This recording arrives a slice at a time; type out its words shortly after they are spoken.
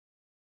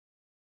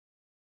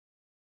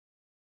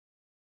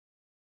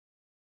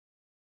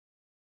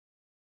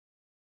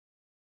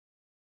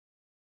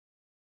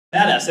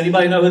Badass.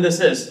 Anybody know who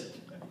this is?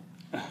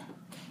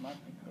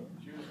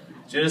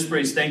 Judas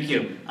Priest, thank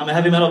you. I'm a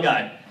heavy metal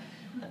guy.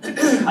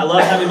 I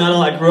love heavy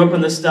metal. I grew up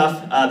in this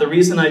stuff. The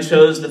reason I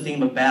chose the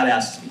theme of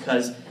badass is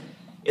because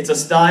it's a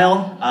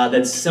style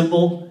that's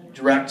simple,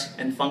 direct,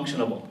 and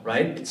functionable,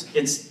 right?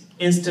 It's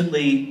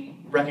instantly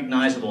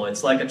recognizable.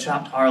 It's like a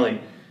chopped Harley,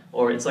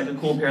 or it's like a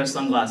cool pair of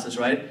sunglasses,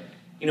 right?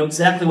 You know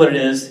exactly what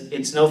it is.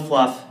 It's no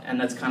fluff, and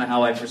that's kind of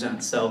how I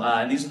present. So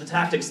and these are the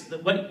tactics.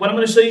 What I'm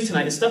going to show you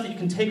tonight is stuff that you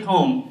can take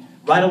home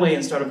right away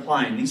and start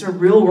applying. These are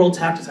real-world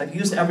tactics. I've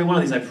used every one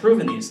of these. I've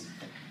proven these.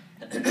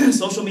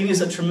 Social media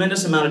is a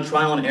tremendous amount of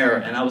trial and error,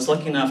 and I was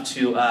lucky enough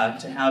to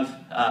have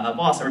a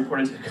boss. I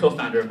reported to the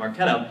co-founder of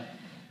Marketo,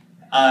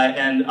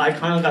 and I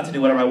kind of got to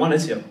do whatever I wanted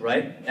to,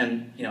 right?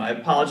 And you know, I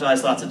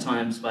apologized lots of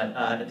times, but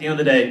at the end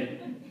of the day,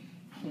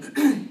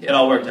 it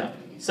all worked out.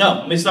 So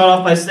let me start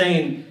off by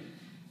saying,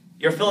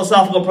 your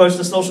philosophical approach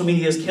to social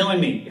media is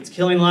killing me. It's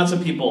killing lots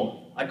of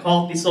people. I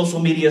call it the social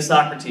media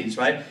Socrates,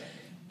 right?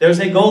 There's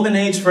a golden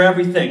age for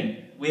everything.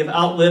 We have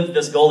outlived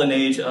this golden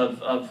age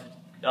of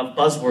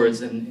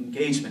buzzwords and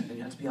engagement, and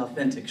you have to be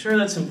authentic. Sure,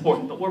 that's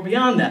important, but we're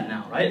beyond that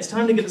now, right? It's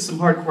time to get to some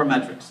hardcore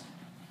metrics.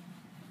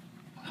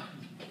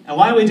 And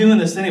why are we doing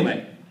this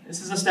anyway?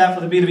 This is a stat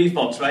for the B2B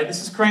folks, right?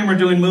 This is Kramer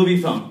doing movie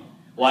phone.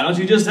 Why don't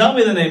you just tell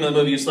me the name of the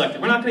movie you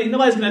selected?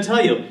 Nobody's going to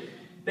tell you.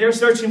 They're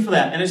searching for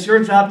that, and it's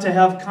your job to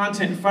have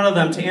content in front of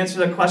them to answer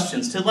their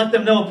questions, to let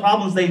them know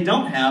problems they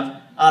don't have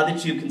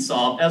that you can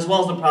solve, as well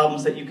as the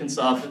problems that you can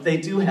solve that they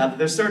do have that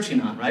they're searching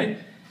on, right?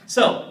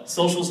 So,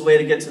 social's the way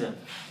to get to them.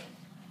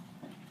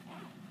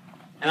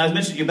 And as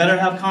mentioned, you better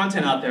have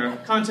content out there.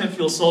 Content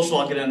fuels social,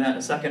 I'll get into that in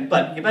a second,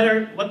 but you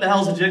better, what the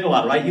hell's a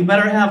gigawatt, right? You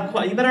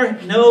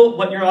better know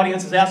what your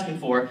audience is asking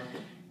for,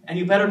 and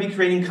you better be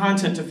creating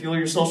content to fuel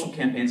your social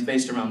campaigns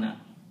based around that.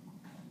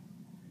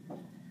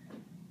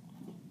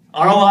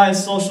 ROI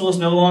is social is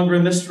no longer a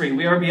mystery.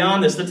 We are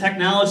beyond this. The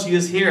technology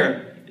is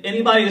here.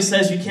 Anybody who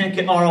says you can't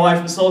get ROI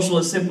from social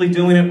is simply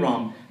doing it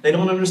wrong. They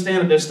don't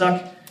understand it. They're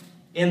stuck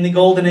in the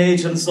golden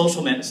age of the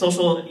social,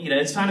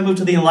 it's time to move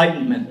to the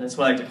enlightenment. That's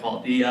what I like to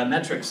call it, the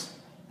metrics.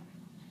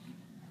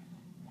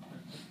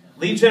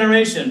 Lead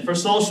generation for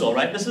social,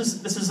 right? This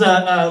is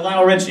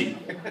Lionel Richie.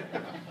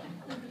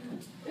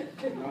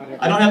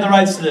 I don't have the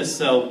rights to this,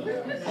 so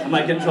I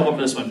might get in trouble for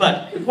this one.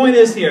 But the point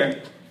is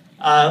here,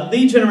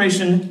 lead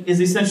generation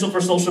is essential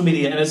for social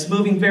media, and it's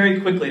moving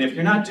very quickly. And if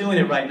you're not doing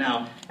it right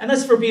now, and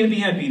that's for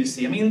B2B and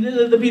B2C. I mean,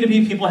 the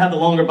B2B people have the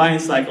longer buying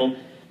cycle,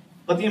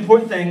 but the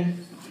important thing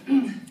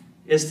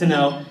is to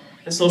know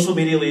that social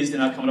media leads do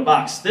not come in a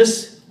box.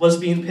 This was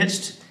being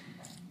pitched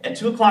at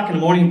 2 o'clock in the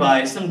morning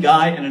by some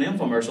guy in an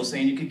infomercial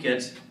saying you could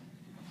get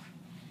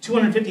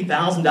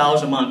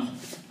 $250,000 a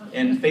month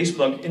in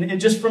Facebook,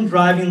 and just from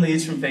driving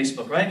leads from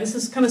Facebook, right? This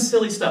is kind of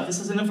silly stuff. This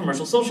is an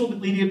infomercial. Social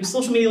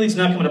media leads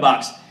do not come in a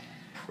box.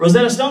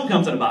 Rosetta Stone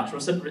comes in a box.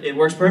 It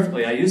works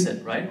perfectly. I use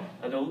it, right?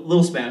 A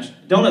little Spanish.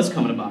 Donuts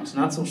come in a box,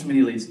 not social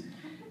media leads.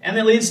 And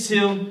that leads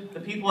to the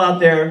people out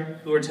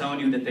there who are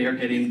telling you that they are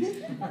getting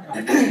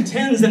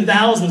tens and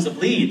thousands of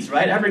leads,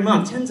 right? Every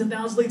month, tens and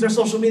thousands of leads. Our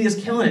social media is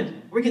killing it.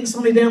 We're getting so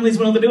many damn leads,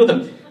 we don't know what to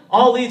do with them.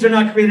 All leads are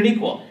not created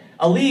equal.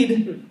 A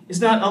lead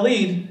is not a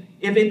lead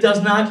if it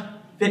does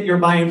not fit your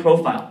buying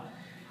profile.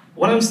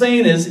 What I'm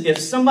saying is,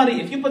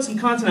 if you put some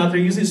content out there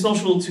using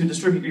social to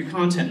distribute your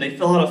content, they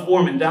fill out a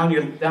form and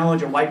download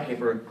your white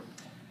paper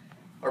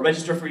or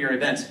register for your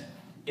event,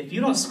 if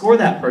you don't score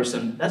that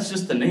person, that's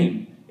just the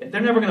name. If they're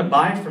never going to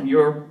buy from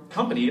your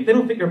company, if they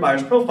don't fit your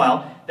buyer's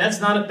profile, that's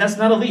not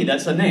a lead,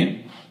 that's a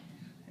name.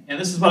 And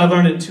this is what I've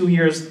learned in 2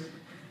 years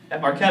at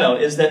Marketo,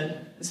 is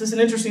that this is an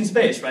interesting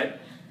space, right?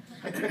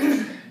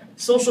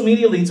 Social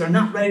media leads are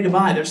not ready to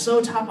buy. They're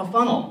so top of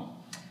funnel.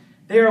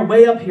 They are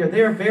way up here.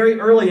 They are very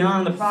early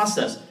on in the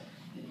process.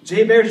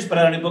 Jay Baer just put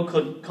out a new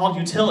book called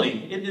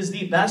Utility. It is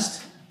the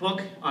best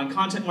book on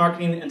content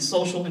marketing and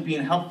social and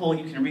being helpful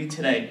you can read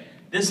today.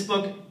 This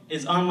book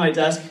is on my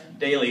desk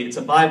daily. It's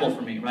a Bible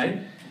for me,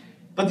 right?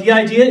 But the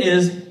idea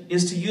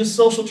is to use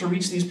social to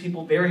reach these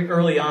people very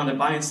early on in their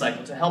buying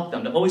cycle, to help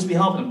them, to always be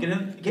helping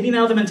them, getting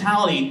out of the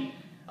mentality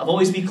of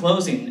always be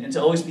closing and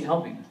to always be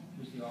helping.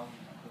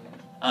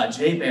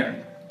 Jay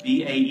Baer,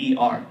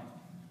 B-A-E-R.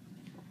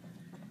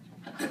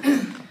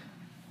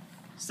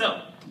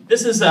 So,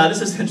 this is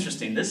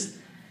interesting.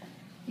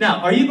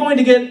 Now, are you going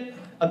to get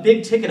a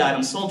big ticket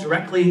item sold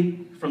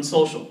directly from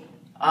social?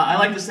 I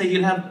like to say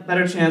you'd have a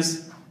better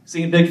chance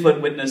seeing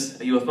Bigfoot witness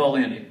a UFO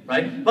landing,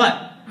 right?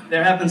 But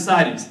there have been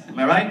sightings. Am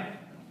I right?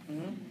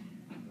 Mm-hmm.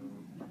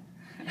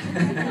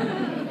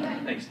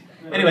 Thanks.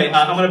 Anyway,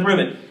 I'm going to prove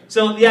it.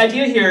 So the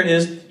idea here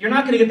is you're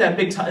not going to get that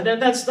big.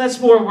 That's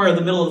more where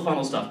the middle of the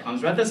funnel stuff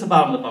comes, right? That's the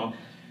bottom of the funnel.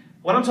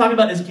 What I'm talking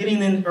about is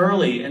getting in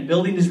early and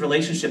building these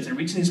relationships and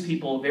reaching these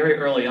people very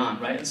early on,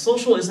 right? And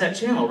social is that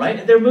channel,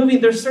 right?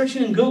 They're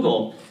searching in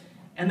Google,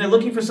 and they're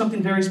looking for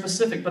something very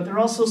specific, but they're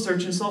also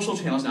searching social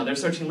channels now. They're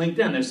searching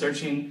LinkedIn, they're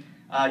searching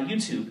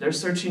YouTube, they're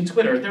searching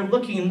Twitter. They're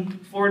looking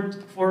for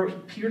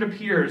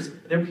peer-to-peers,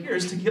 their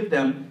peers, to give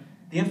them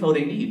the info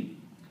they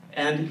need.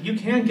 And you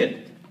can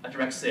get a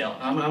direct sale.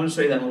 I'm going to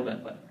show you that in a little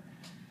bit. But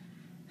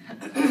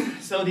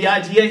So the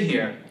idea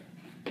here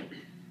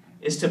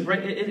is to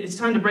break, it's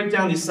time to break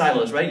down these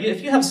silos, right?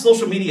 If you have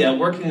social media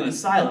working in a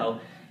silo,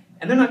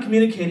 and they're not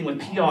communicating with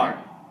PR,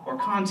 or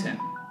content,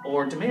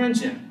 or demand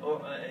gen,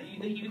 or,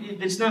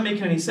 it's not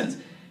making any sense.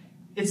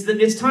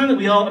 It's time that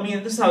we all, I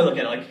mean, this is how I look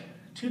at it, like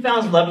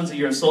 2011 is the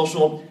year of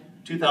social,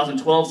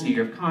 2012 is the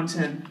year of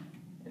content,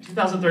 and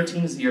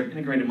 2013 is the year of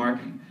integrated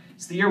marketing.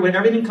 It's the year when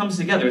everything comes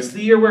together. It's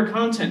the year where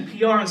content,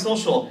 PR, and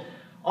social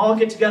all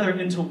get together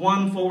into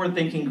one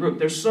forward-thinking group.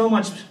 There's so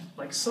much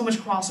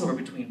crossover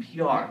between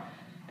PR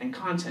and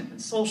content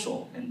and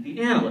social and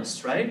the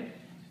analysts, right?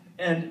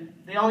 And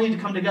they all need to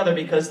come together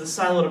because the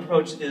siloed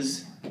approach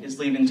is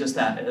leaving just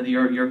that.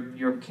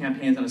 Your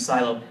campaign's in a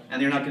silo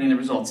and you're not getting the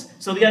results.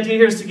 So the idea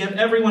here is to give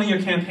every one of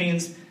your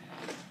campaigns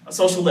a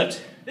social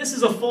lift. This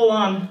is a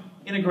full-on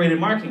integrated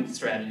marketing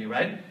strategy,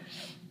 right?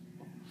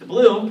 The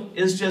blue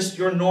is just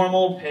your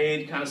normal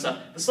paid kind of stuff.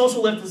 The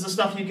social lift is the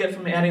stuff you get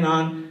from adding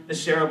on the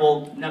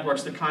shareable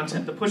networks, the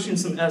content, the pushing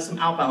some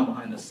outbound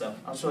behind this stuff.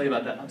 I'll show you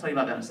about that. I'll tell you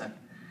about that in a second.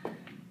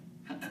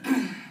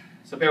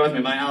 So bear with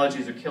me, my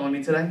allergies are killing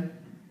me today.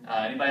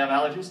 Anybody have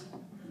allergies?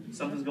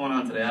 Something's going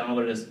on today, I don't know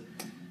what it is.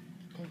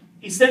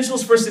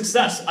 Essentials for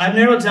success. I've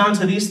narrowed down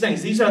to these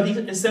things. These are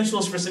the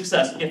essentials for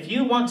success. If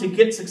you want to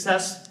get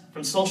success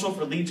from social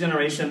for lead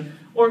generation,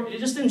 or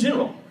just in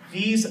general,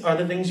 these are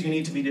the things you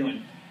need to be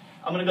doing.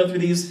 I'm going to go through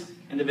these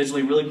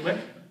individually really quick.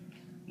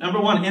 Number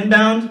one,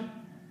 inbound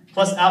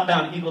plus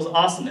outbound equals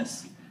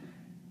awesomeness.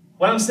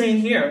 What I'm saying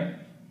here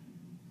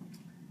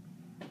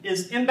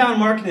is inbound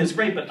marketing is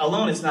great, but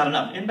alone it's not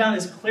enough. Inbound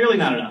is clearly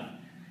not enough.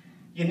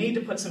 You need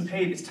to put some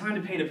paid, it's time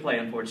to pay to play,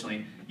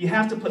 unfortunately. You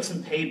have to put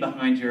some paid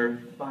behind your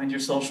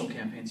social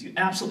campaigns. You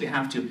absolutely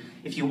have to.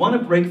 If you want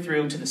to break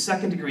through to the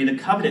second degree, the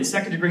coveted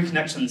second degree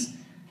connections,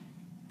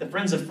 the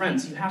friends of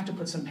friends, you have to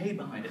put some paid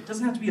behind it. It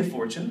doesn't have to be a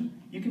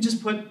fortune. You can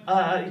just put,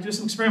 do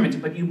some experimenting,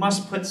 but you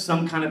must put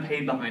some kind of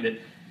paid behind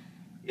it.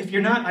 If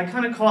you're not, I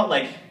kind of call it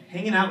like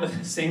hanging out with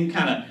the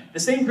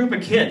same group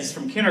of kids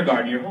from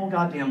kindergarten your whole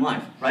goddamn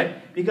life,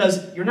 right?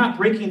 Because you're not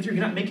breaking through,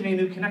 you're not making any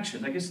new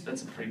connections. I guess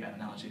that's a pretty bad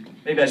analogy.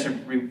 Maybe I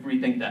should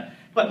rethink that.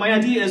 But my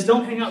idea is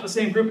don't hang out with the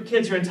same group of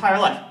kids your entire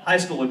life. High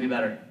school would be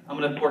better. I'm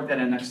going to work that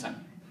in next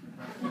time.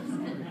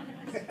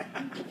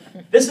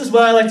 This is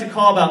what I like to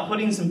call about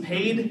putting some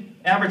paid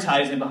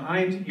advertising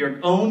behind your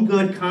own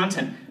good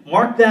content.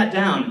 Mark that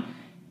down.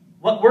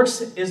 What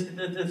works is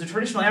the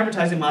traditional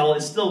advertising model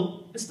is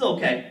still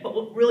okay, but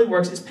what really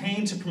works is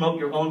paying to promote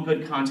your own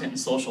good content in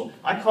social.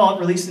 I call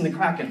it releasing the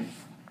Kraken.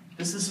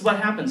 This is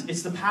what happens.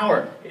 It's the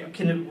power. It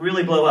can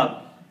really blow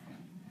up.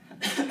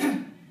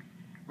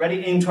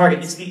 Ready, aim,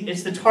 target.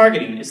 It's the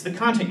targeting. It's the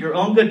content, your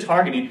own good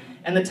targeting,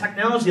 and the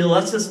technology that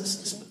lets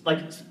us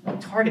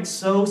target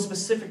so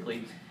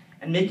specifically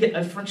and make it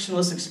a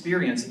frictionless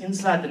experience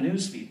inside the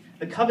newsfeed.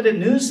 The coveted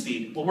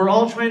newsfeed, what we're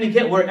all trying to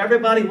get, where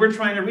everybody we're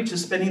trying to reach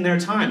is spending their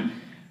time.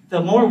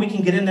 The more we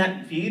can get in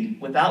that feed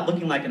without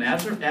looking like an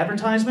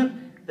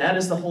advertisement, that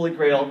is the holy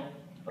grail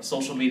of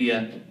social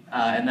media,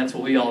 and that's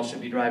what we all should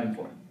be driving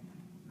for.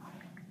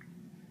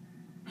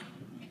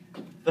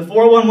 The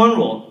 411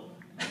 rule.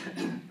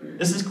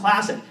 This is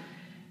classic.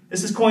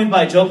 This is coined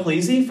by Joe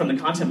Polizzi from the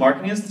Content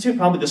Marketing Institute,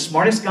 probably the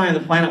smartest guy on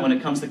the planet when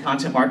it comes to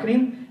content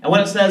marketing. And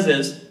what it says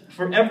is,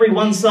 for every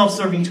one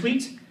self-serving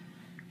tweet,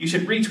 you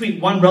should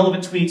retweet one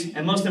relevant tweet,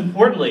 and most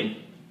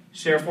importantly,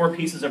 share 4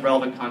 pieces of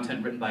relevant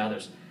content written by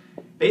others.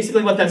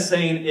 Basically what that's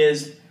saying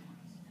is,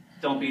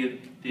 don't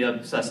be the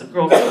obsessive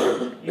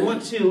girlfriend. You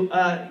want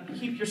to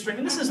keep your string.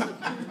 And this is,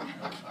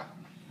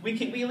 we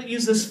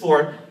use this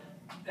for,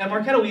 at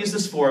Marketo we use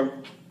this for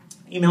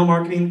email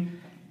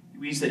marketing.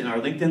 We used it in our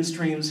LinkedIn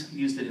streams.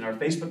 We used it in our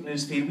Facebook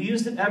newsfeed. We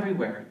used it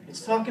everywhere.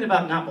 It's talking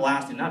about not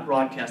blasting, not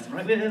broadcasting,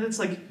 right? It's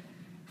like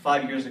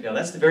 5 years ago.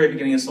 That's the very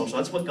beginning of social.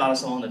 That's what got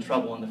us all into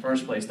trouble in the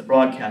first place, the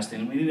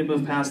broadcasting. We need to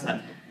move past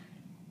that.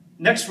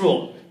 Next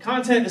rule.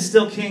 Content is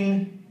still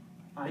king.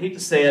 I hate to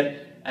say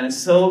it, and it's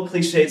so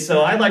cliched.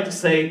 So I'd like to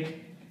say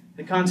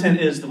the content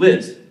is the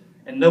whiz,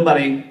 and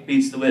nobody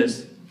beats the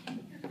whiz.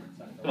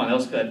 Come on, that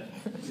was good.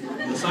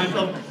 The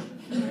Seinfeld?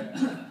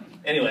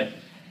 Anyway.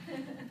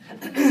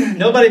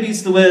 Nobody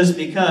beats the whiz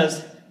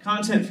because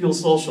content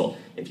fuels social.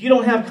 If you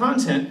don't have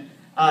content,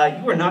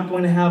 you are not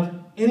going to have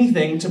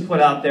anything to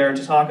put out there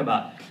to talk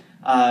about.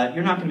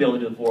 You're not going to be able to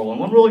do the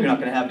 411 rule. You're not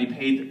going to have any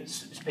paid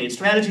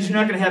strategies. You're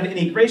not going to have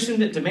integration.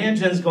 Demand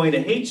gen is going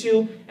to hate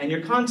you, and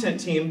your content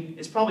team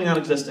is probably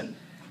non-existent.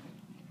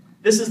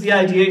 This is the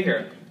idea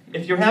here.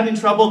 If you're having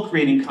trouble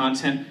creating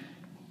content,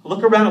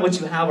 look around at what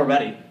you have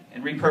already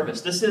and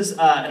repurpose. This is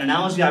an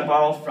analogy I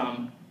borrow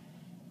from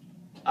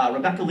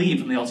Rebecca Lieb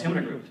from the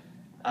Altimeter Group.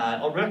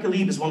 Rebecca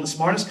Lieb is one of the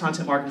smartest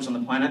content marketers on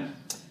the planet,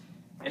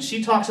 and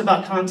she talks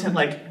about content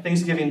like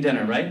Thanksgiving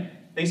dinner, right?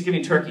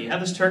 Thanksgiving turkey. You have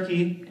this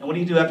turkey, and what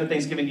do you do after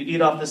Thanksgiving? You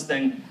eat off this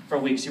thing for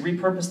weeks. You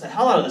repurpose the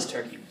hell out of this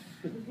turkey.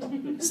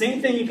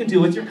 Same thing you can do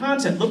with your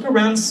content. Look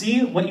around,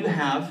 see what you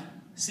have.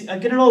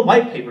 Get an old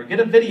white paper, get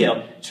a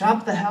video,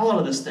 chop the hell out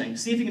of this thing.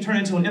 See if you can turn it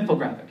into an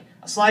infographic,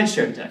 a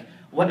slideshare deck.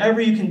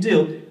 Whatever you can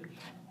do,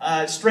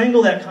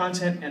 strangle that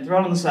content and throw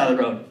it on the side of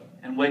the road.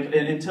 and wait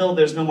until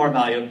there's no more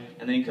value,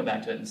 and then you come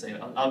back to it and say,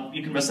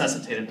 you can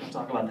resuscitate it. We'll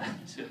talk about that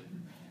too.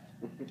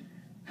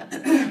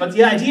 But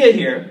the idea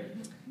here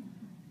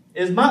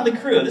is Motley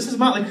Crue. This is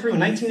Motley Crue,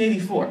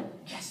 1984.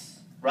 Yes.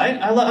 Right?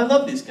 I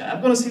love these guys.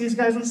 I'm going to see these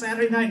guys on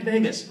Saturday night in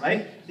Vegas,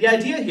 right? The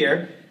idea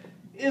here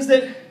is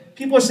that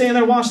people are saying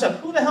they're washed up.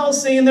 Who the hell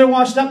is saying they're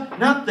washed up?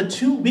 Not the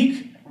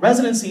 2-week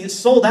residency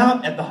sold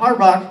out at the Hard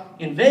Rock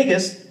in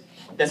Vegas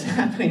that's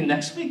happening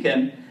next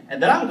weekend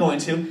and that I'm going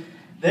to.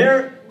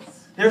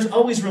 There's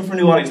always room for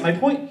new audience. My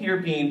point here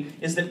being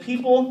is that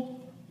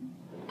people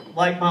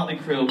like Motley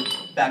Crue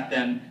back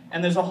then,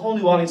 and there's a whole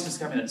new audience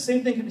discovering it.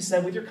 Same thing can be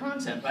said with your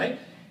content, right?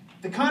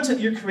 The content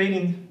you're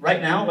creating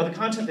right now, or the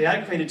content that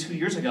I created 2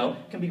 years ago,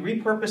 can be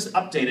repurposed,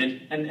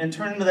 updated, and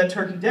turned into that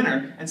turkey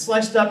dinner, and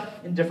sliced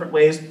up in different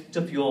ways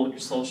to fuel your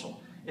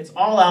social. It's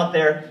all out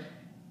there,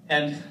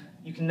 and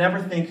you can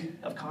never think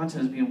of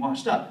content as being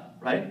washed up,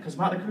 right? Because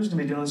Motley Crue's going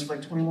to be doing this for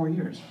like 20 more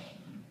years.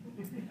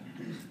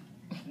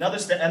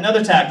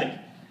 Another tactic.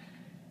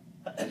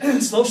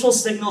 Social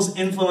signals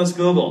influence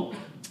Google.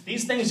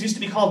 These things used to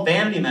be called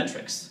vanity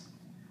metrics.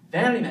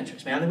 Vanity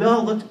metrics, man. We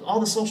all looked, all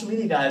the social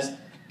media guys,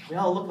 we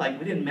all looked like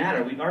we didn't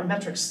matter. Our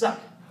metrics suck.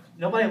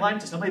 Nobody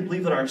liked us. Nobody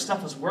believed that our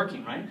stuff was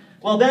working, right?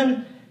 Well,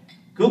 then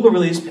Google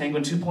released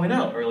Penguin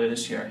 2.0 earlier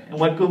this year. And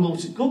what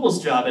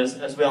Google's job is,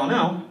 as we all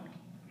know,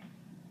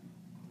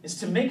 is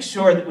to make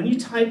sure that when you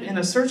type in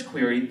a search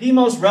query, the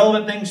most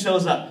relevant thing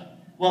shows up.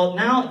 Well,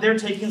 now they're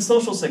taking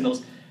social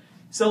signals.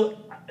 So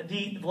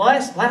the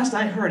last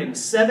I heard, it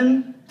was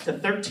 7 to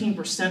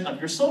 13% of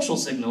your social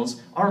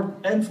signals are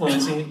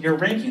influencing your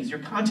rankings, your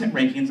content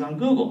rankings on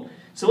Google.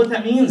 So what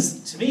that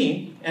means to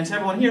me, and to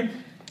everyone here,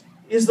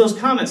 is those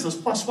comments, those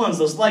 +1s,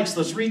 those likes,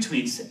 those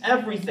retweets,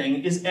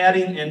 everything is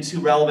adding into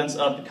relevance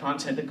of the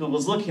content that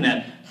Google's looking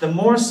at. The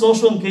more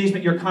social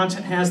engagement your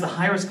content has, the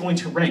higher it's going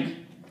to rank.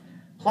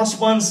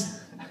 +1s,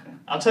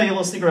 I'll tell you a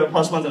little secret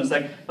about +1s in a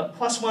sec, but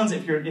 +1s,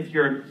 if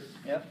you're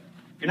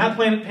not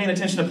paying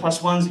attention to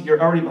 +1s,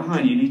 you're already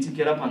behind. You need to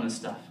get up on this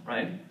stuff,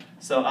 right?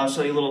 So I'll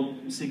show you a little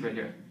secret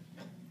here.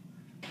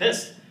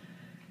 This.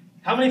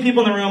 How many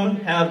people in the room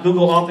have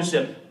Google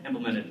authorship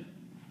implemented?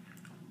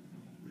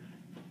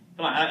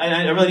 Come on,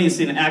 I really need to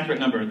see an accurate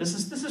number. This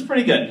is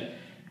pretty good.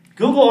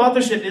 Google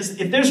authorship is,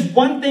 if there's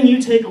one thing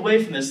you take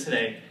away from this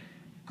today,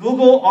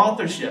 Google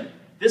authorship.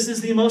 This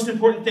is the most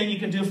important thing you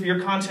can do for your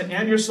content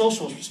and your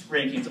social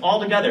rankings all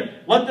together.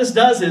 What this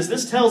does is,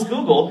 this tells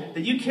Google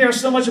that you care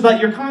so much about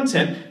your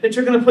content that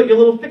you're going to put your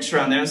little picture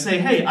on there and say,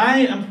 hey, I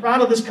am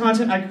proud of this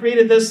content, I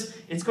created this,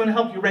 it's going to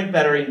help you rank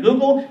better in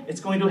Google,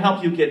 it's going to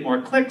help you get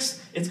more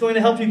clicks, it's going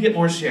to help you get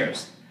more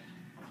shares.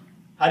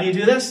 How do you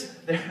do this?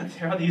 There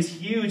are these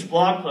huge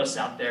blog posts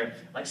out there,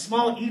 like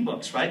small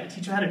ebooks, right, that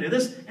teach you how to do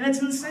this, and it's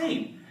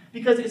insane,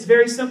 because it's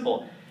very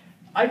simple.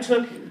 I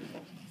took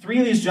 3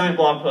 of these giant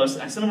blog posts,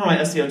 and I sent them to my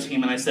SEO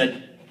team, and I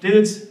said,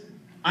 dudes,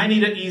 I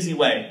need an easy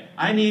way.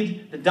 I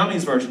need the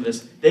dummies version of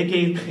this. They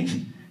gave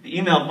me the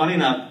email, funny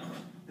enough.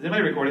 Is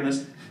anybody recording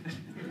this?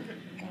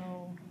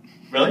 No.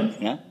 Really?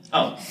 Yeah.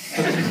 Oh.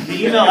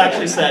 The email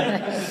actually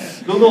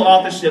said, Google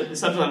authorship, the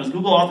subject line was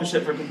Google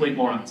authorship for complete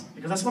morons.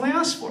 Because that's what I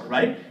asked for,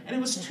 right? And it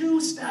was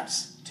 2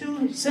 steps,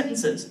 2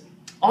 sentences.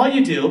 All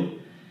you do,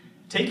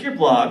 take your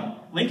blog,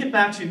 link it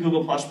back to your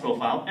Google Plus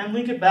profile, and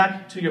link it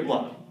back to your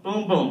blog.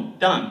 Boom, boom,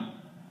 done.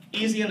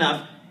 Easy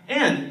enough.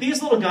 And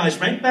these little guys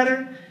rank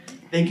better.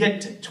 They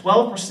get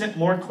 12%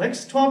 more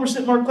clicks.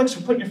 12% more clicks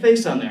for putting your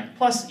face on there.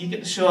 Plus, you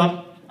get to show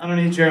up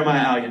underneath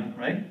Jeremiah Allian,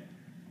 right?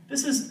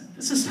 This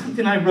is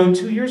something I wrote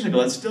 2 years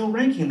ago. It's still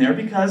ranking there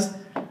because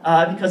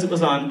it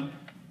was on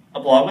a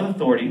blog with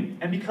authority,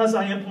 and because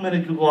I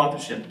implemented Google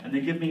authorship, and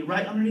they give me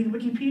right underneath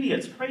Wikipedia.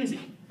 It's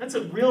crazy. That's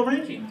a real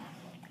ranking.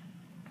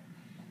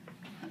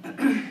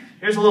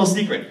 Here's a little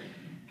secret.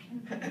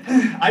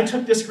 I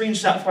took this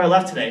screenshot before I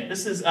left today.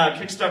 This is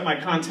Kickstart My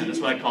Content, is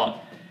what I call it.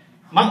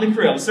 Motley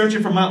Crue. I was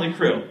searching for Motley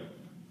Crue.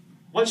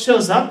 What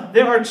shows up?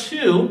 There are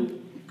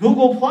 2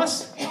 Google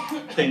Plus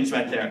things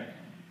right there.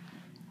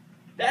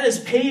 That is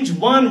page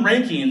 1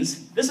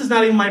 rankings. This is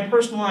not even my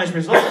personalized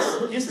results.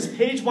 This is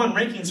page 1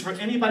 rankings for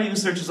anybody who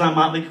searches on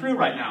Motley Crue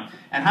right now.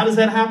 And how does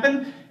that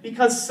happen?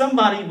 Because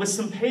somebody with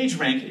some page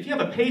rank, if you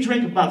have a page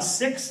rank of about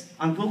 6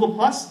 on Google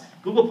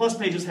Plus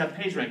pages have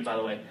page rank, by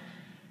the way.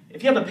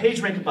 If you have a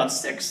page rank of about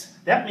 6,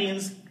 that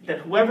means that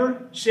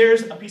whoever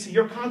shares a piece of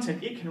your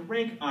content, it can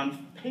rank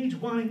on page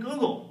 1 in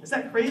Google. Is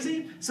that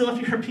crazy? So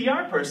if you're a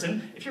PR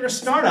person, if you're a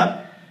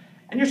startup,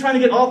 and you're trying to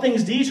get all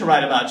things D to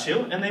write about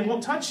you, and they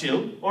won't touch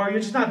you, or you're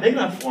just not big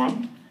enough for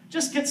them,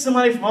 just get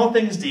somebody from all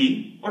things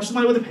D, or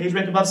somebody with a page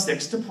rank about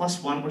 6 to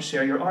 +1, or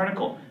share your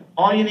article.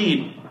 All you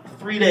need,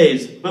 3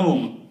 days,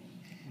 boom.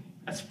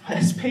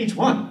 That's page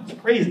 1.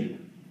 It's crazy.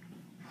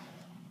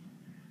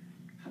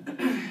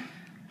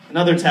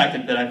 Another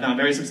tactic that I found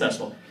very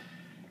successful.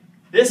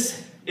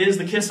 This is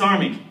the KISS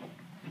Army.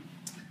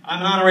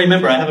 I'm an honorary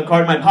member. I have a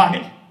card in my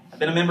pocket. I've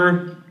been a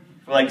member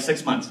for like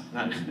 6 months.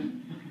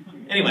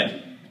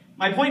 Anyway,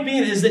 my point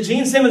being is that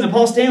Gene Simmons and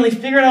Paul Stanley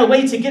figured out a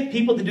way to get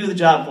people to do the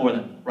job for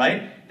them,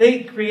 right?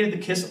 They created the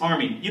KISS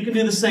Army. You can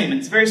do the same.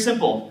 It's very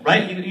simple,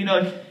 right? You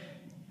know,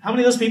 how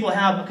many of those people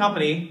have a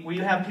company where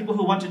you have people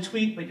who want to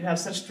tweet, but you have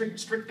such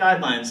strict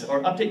guidelines,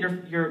 or update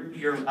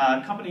your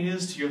company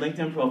news to your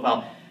LinkedIn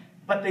profile,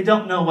 but they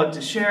don't know what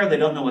to share, they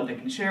don't know what they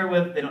can share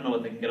with, they don't know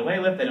what they can get away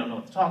with, they don't know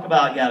what to talk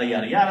about, yada,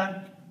 yada,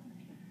 yada.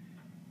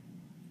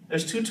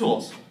 There's two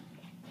tools.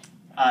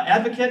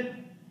 Advocate,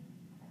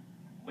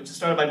 which is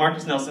started by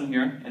Marcus Nelson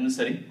here in the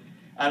city,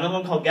 and another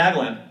one called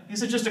Agile.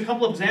 These are just a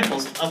couple of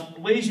examples of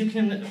ways you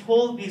can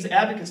pull these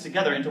advocates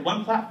together into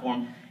one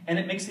platform, and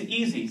it makes it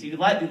easy. So you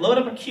load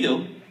up a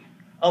queue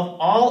of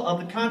all of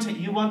the content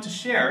you want to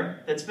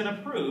share that's been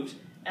approved,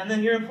 and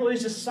then your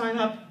employees just sign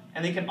up,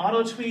 and they can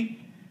auto-tweet,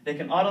 they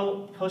can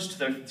auto-post to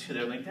their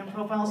LinkedIn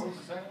profiles. What was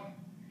the second one?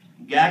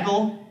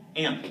 Gaggle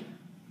AMP.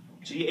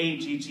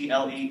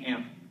 G-A-G-G-L-E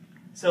AMP.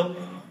 So,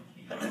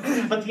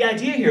 but the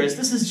idea here is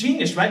this is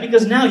genius, right?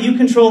 Because now you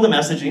control the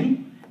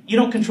messaging. You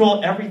don't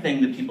control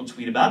everything that people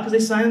tweet about because they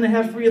sign in, they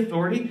have free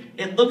authority.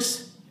 It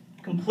looks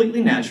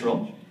completely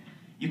natural.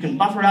 You can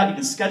buffer out, you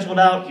can schedule it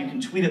out, you can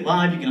tweet it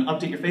live, you can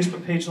update your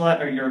Facebook page live,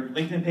 or your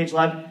LinkedIn page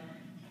live.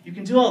 You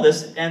can do all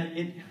this,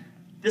 and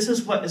this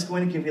is what is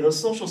going to give you those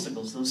social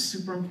signals, those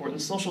super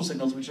important social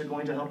signals, which are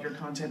going to help your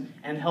content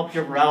and help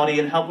your virality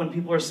and help when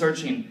people are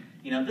searching.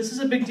 You know, this is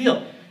a big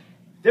deal.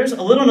 There's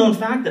a little known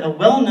fact that a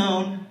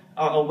well-known,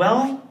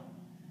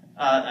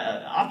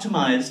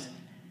 optimized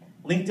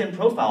LinkedIn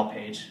profile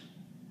page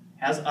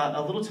has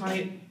a little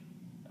tiny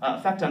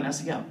effect on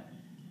SEO.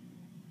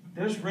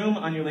 There's room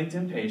on your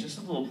LinkedIn page, just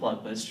a little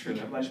plug, but it's true,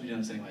 everybody should be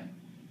doing this anyway.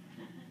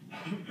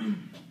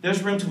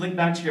 There's room to link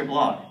back to your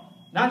blog.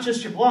 Not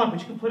just your blog, but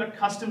you can put a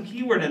custom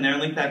keyword in there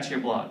and link back to your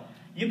blog.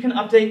 You can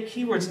update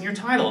keywords in your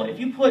title. If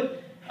you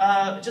put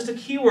just a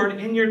keyword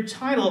in your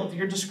title of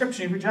your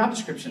description, of your job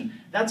description,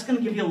 that's going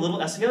to give you a little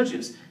SEO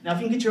juice. Now,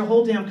 if you can get your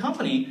whole damn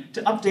company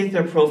to update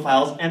their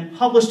profiles and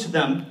publish to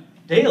them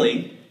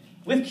daily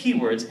with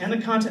keywords and the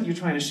content you're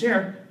trying to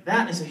share,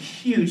 that is a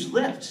huge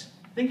lift.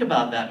 Think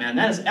about that, man.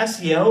 That is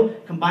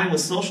SEO combined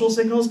with social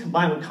signals,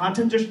 combined with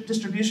content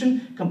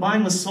distribution,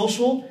 combined with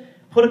social.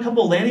 Put a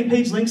couple landing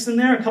page links in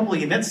there, a couple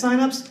of event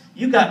signups.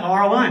 You got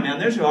ROI, man.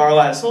 There's your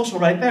ROI of social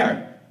right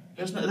there.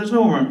 There's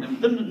no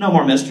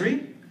more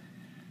mystery.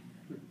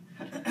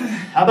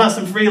 How about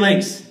some free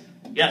links?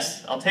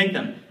 Yes, I'll take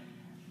them.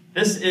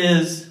 This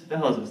is, the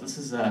hell is this?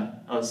 This is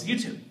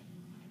YouTube.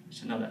 You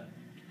should know that.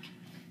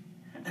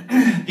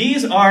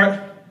 These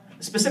are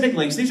specific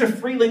links. These are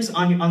free links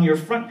on your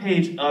front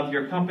page of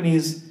your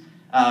company's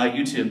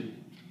YouTube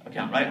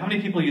account, right? How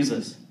many people use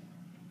this?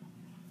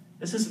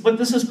 This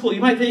is cool.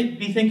 You might be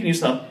thinking to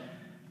yourself,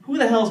 who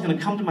the hell is going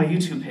to come to my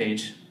YouTube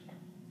page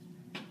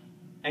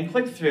and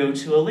click through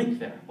to a link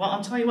there? Well,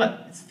 I'll tell you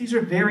what, these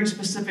are very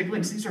specific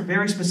links. These are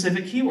very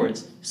specific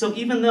keywords. So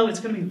even though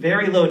it's going to be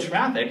very low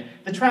traffic,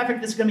 the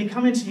traffic that's going to be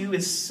coming to you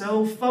is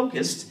so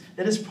focused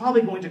that it's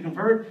probably going to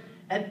convert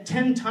at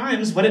 10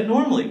 times what it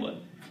normally would.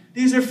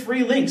 These are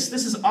free links.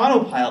 This is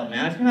autopilot,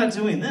 man. If you're not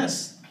doing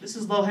this, this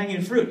is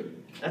low-hanging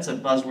fruit. That's a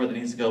buzzword that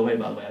needs to go away,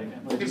 by the way.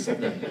 I just said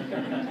that.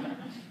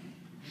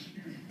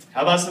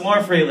 How about some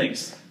more free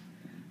links?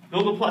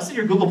 Google Plus, see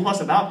your Google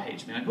Plus About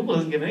page, man. Google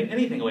doesn't give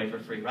anything away for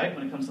free, right,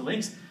 when it comes to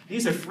links.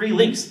 These are free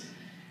links.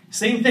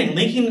 Same thing,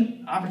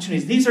 linking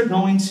opportunities. These are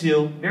going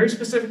to, very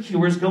specific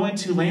keywords, going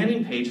to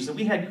landing pages that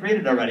we had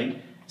created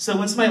already. So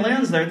when somebody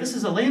lands there, this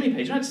is a landing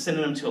page. You're not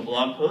sending them to a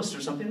blog post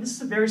or something. This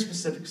is a very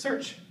specific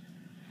search.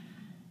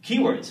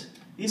 Keywords.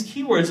 These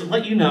keywords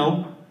let you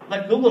know,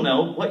 let Google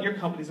know what your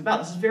company's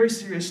about. This is very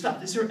serious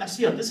stuff. This is your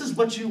SEO. This is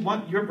what you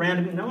want your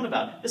brand to be known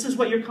about. This is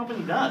what your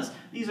company does.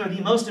 These are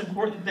the most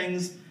important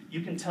things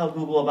you can tell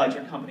Google about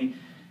your company,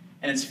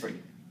 and it's free.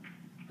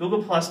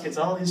 Google Plus gets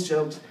all his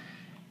jokes.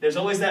 There's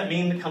always that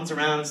meme that comes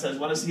around and says,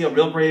 want to see a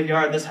real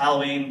graveyard this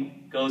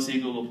Halloween? Go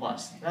see Google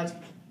Plus. That's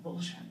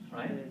bullshit,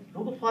 right?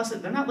 Google Plus,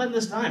 they're not letting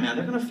this die, man.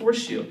 They're going to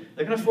force you.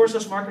 They're going to force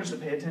us marketers to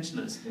pay attention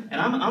to this. And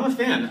I'm a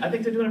fan. I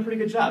think they're doing a pretty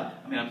good job.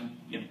 I mean, I'm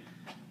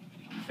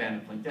a fan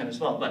of LinkedIn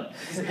as well, but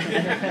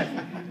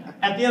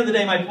at the end of the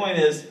day, my point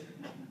is,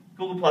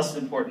 Google Plus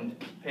is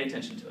important. Pay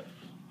attention to it.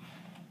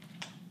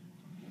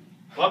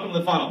 Welcome to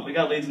the funnel. We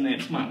got leads and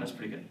names. Come on, that's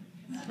pretty good.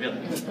 Really.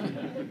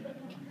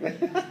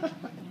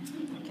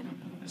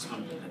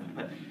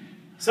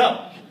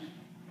 So,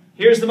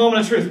 here's the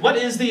moment of truth. What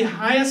is the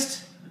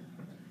highest,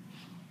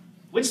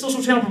 which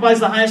social channel provides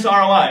the highest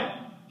ROI?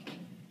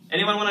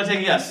 Anyone want to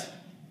take a guess?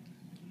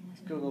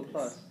 Google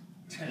Plus.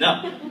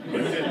 No.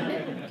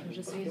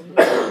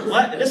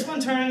 What? This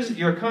one turns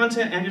your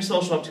content and your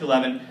social up to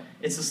 11.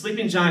 It's the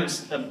sleeping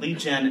giant of lead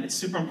gen. It's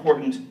super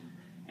important.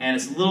 And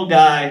it's a little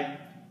guy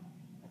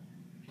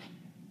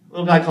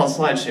called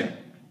SlideShare,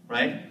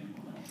 right?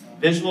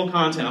 Visual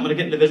content. I'm going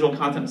to get into visual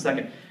content in a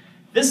second.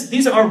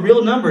 These are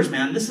real numbers,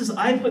 man.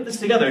 I put this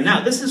together.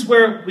 Now, this is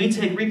where we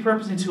take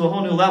repurposing to a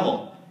whole new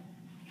level.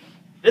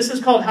 This is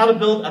called How to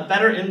Build a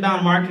Better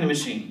Inbound Marketing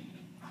Machine.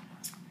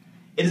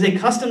 It is a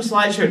custom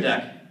SlideShare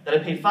deck that I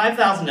paid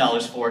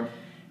 $5,000 for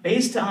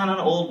based on an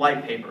old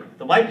white paper.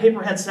 The white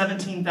paper had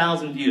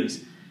 17,000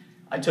 views.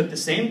 I took the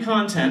same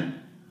content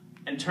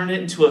and turn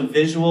it into a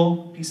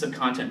visual piece of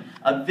content,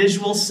 a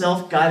visual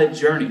self-guided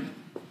journey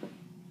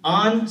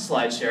on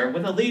SlideShare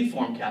with a lead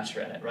form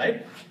capture in it,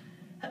 right?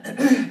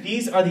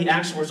 These are the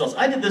actual results.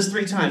 I did this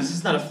 3 times. This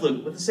is not a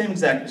fluke, with the same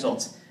exact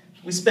results.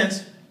 We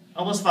spent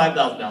almost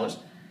 $5,000.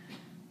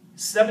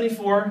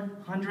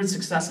 7,400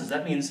 successes.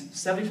 That means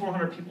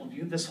 7,400 people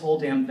viewed this whole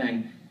damn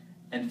thing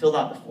and filled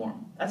out the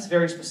form. That's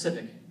very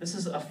specific. This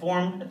is a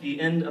form at the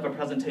end of a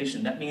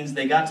presentation. That means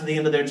they got to the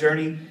end of their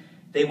journey,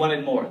 they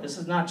wanted more. This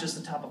is not just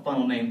a top of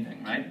funnel name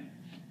thing, right?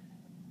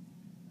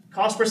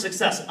 Cost per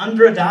success,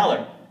 under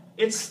 $1.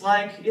 It's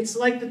like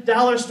the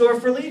dollar store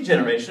for lead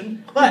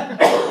generation, but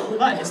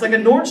it's like a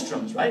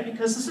Nordstrom's, right?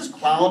 Because this is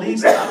quality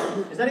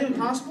stuff. Is that even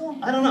possible?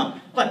 I don't know.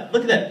 But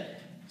look at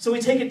that. So we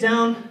take it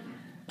down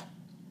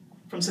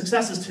from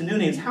successes to new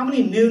names. How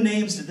many new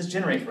names did this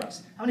generate for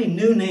us? How many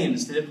new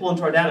names did it pull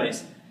into our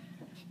database?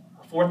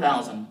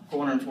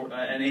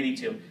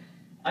 4,482.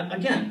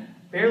 Again,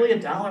 barely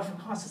 $1 for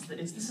cost.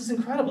 This is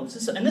incredible.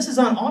 And this is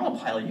on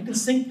autopilot. You can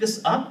sync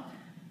this up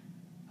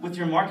with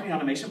your marketing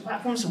automation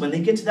platform, so when they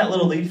get to that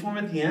little lead form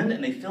at the end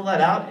and they fill that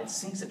out, it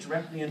syncs it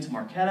directly into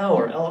Marketo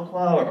or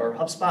Eloqua or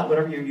HubSpot,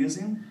 whatever you're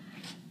using.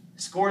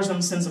 Scores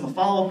them, sends them a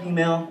follow-up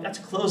email. That's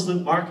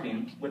closed-loop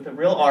marketing with a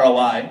real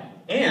ROI.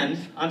 And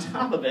on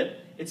top of it,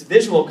 it's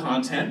visual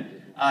content.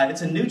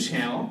 It's a new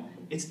channel.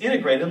 It's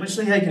integrated. I'm going to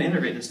show you how you can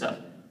integrate this stuff.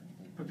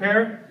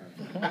 Prepare.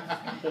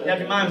 Have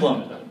your mind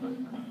blown.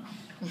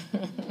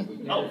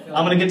 Oh,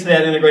 I'm going to get to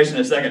that integration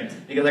in a second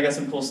because I got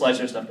some cool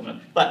SlideShare stuff coming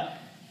up. But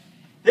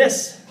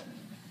this,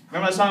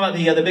 remember I was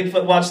talking about the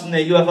Bigfoot watch and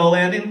the UFO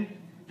landing?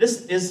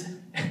 This is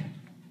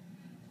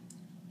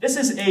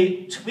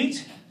a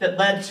tweet that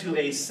led to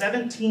a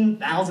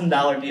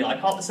 $17,000 deal. I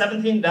call it the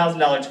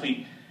 $17,000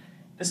 tweet.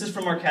 This is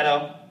from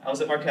Marketo. I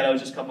was at Marketo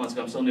just a couple months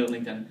ago. I'm still new at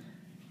LinkedIn.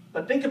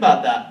 But think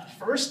about that.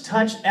 First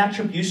touch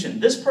attribution.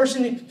 This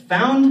person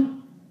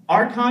found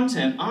our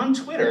content on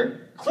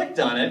Twitter, clicked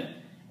on it,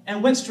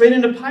 and went straight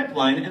into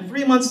pipeline. And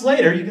 3 months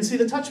later, you can see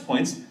the touch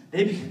points.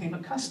 They became a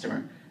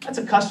customer. That's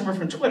a customer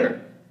from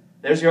Twitter.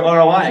 There's your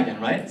ROI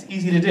again, right? It's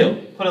easy to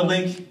do. Put a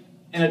link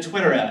in a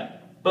Twitter ad.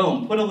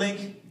 Boom. Put a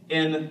link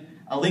in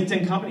a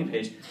LinkedIn company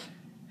page.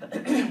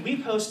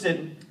 We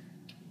posted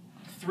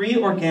 3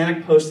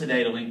 organic posts a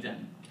day to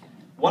LinkedIn.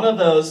 One of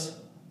those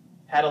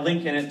had a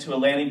link in it to a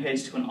landing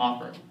page to an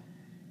offer.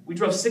 We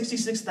drove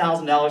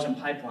 $66,000 in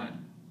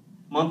pipeline,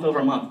 month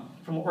over month,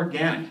 from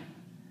organic.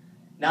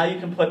 Now you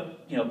can put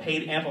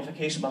paid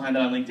amplification behind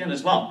that on LinkedIn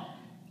as well.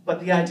 But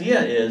the idea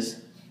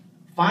is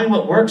find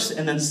what works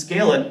and then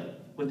scale it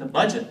with a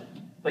budget.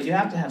 But you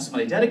have to have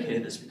somebody dedicated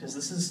to this because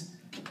this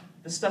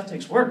stuff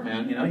takes work,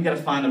 man. You got to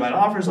find the right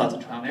offers, lots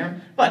of trial and error.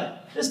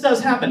 But this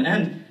does happen,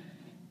 and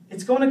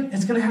it's going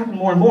to happen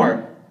more and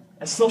more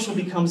as social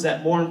becomes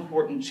that more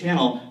important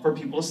channel for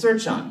people to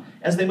search on.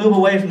 As they move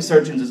away from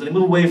search engines, as they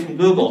move away from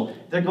Google,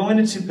 they're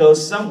going to go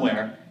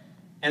somewhere,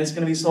 and it's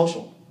going to be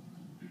social.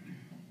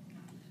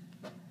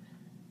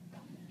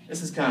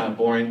 This is kind of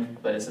boring,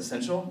 but it's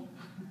essential.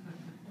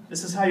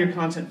 This is how your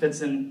content fits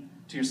into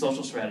your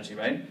social strategy,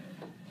 right?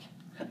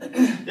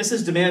 This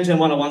is Demand Gen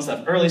 101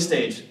 stuff, early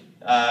stage.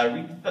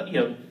 Funny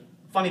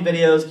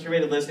videos,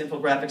 curated list,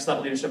 infographics,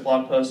 thought leadership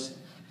blog posts.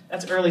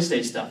 That's early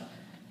stage stuff.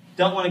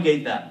 Don't want to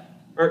gate that.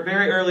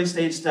 Very early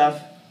stage stuff.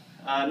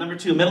 Number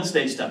 2, middle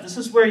stage stuff. This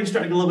is where you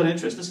start to get a little bit of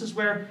interest. This is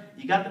where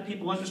you got the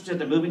people interested,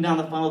 they're moving down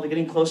the funnel, they're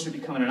getting closer to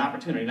becoming an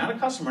opportunity. Not a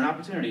customer, an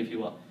opportunity, if you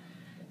will.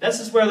 This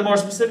is where the more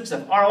specific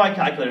stuff, ROI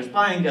calculators,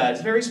 buying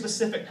guides, very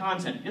specific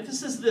content.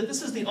 This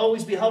is the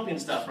always be helping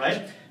stuff,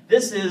 right?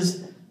 This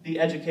is the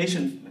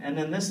education, and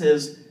then this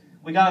is,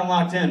 we got them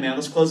locked in, man,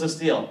 let's close this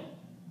deal,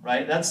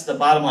 right? That's the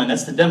bottom line,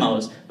 that's the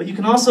demos. But you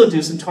can also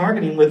do some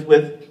targeting with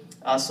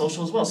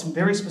social as well, some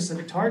very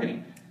specific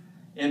targeting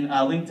in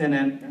LinkedIn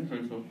and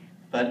Facebook.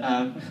 But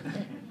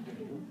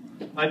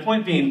my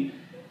point being,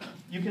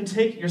 you can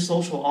take your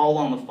social all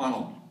along the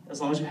funnel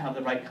as long as you have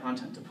the right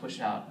content to push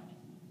out.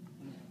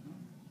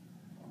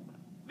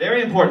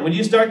 Very important. When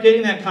you start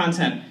getting that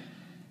content,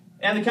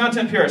 and the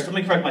content purist, let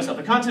me correct myself,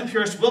 the content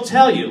purist will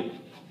tell you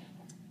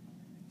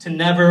to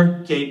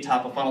never gate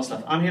top of funnel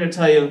stuff. I'm here to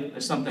tell you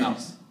there's something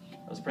else.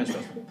 That was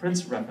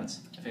Prince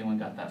reference, if anyone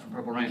got that from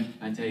Purple Rain,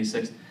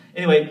 1986.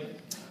 Anyway,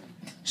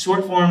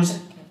 short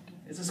forms,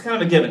 this is kind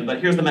of a given,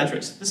 but here's the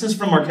metrics. This is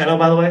from Marketo,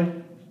 by the way,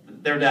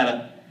 their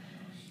data.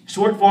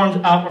 Short forms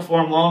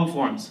outperform long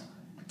forms.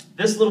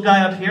 This little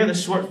guy up here, the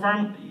short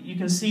form, you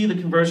can see the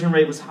conversion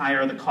rate was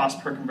higher, the cost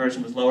per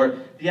conversion was lower.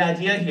 The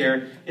idea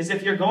here is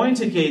if you're going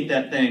to gate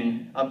that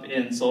thing up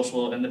in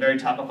social in the very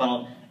top of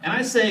funnel, and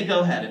I say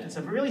go ahead. If it's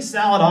a really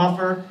solid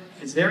offer,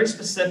 it's very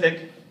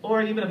specific,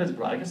 or even if it's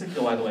broad, I guess it could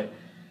go either way.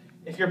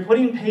 If you're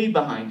putting paid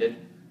behind it,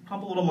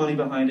 pump a little money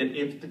behind it,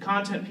 if the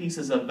content piece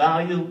is of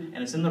value and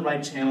it's in the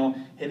right channel,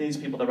 hitting these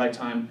people at the right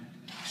time,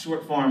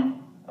 short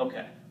form,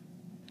 okay.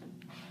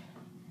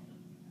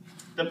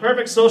 The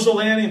perfect social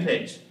landing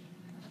page.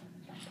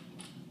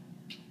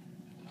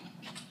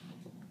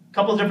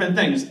 Couple different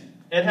things.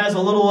 It has a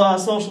little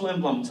social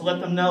emblem to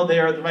let them know they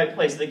are at the right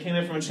place. They came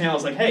in from a channel.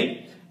 It's like,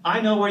 hey,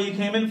 I know where you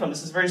came in from.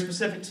 This is very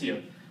specific to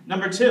you.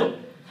 Number 2,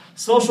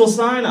 social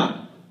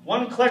sign-on.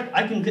 One click,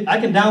 I can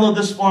download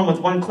this form with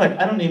one click.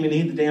 I don't even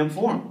need the damn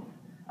form.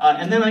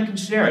 And then I can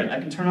share it. I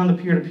can turn on the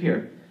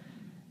peer-to-peer.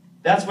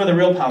 That's where the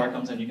real power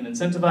comes in. You can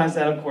incentivize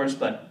that, of course,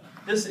 but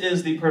this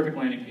is the perfect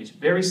landing page.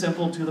 Very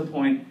simple, to the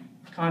point,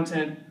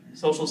 content,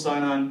 social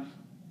sign-on.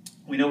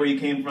 We know where you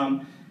came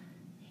from,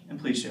 and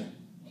please share.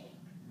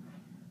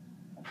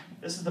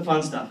 This is the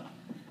fun stuff.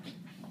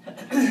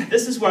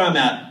 This is where I'm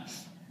at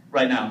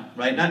right now,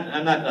 right?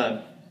 I'm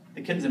not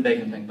the kittens and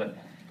bacon thing, but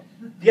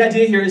the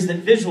idea here is that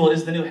visual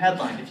is the new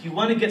headline. If you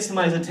want to get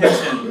somebody's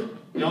attention,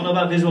 we all know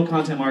about visual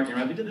content marketing,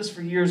 right? We did this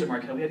for years at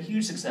Marketo. We had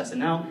huge success, and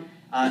now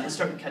it's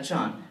starting to catch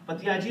on.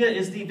 But the idea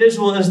is the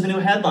visual is the new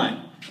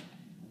headline.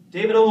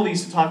 David Ogilvy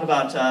used to talk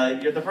about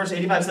the first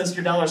 85 cents of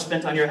your dollar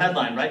spent on your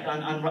headline, right?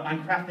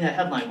 On crafting a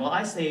headline. Well,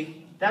 I say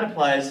that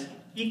applies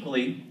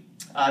equally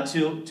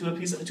to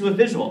a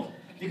visual,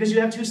 because you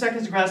have 2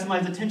 seconds to grab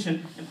somebody's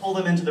attention and pull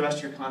them into the rest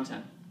of your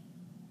content.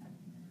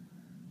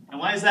 And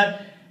why is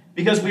that?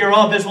 Because we are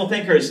all visual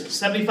thinkers.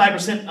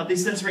 75% of the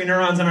sensory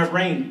neurons in our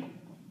brain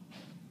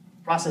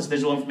process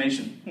visual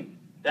information.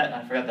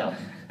 I forgot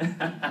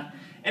that.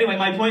 Anyway,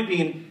 my point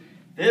being,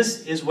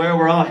 this is where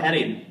we're all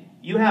heading.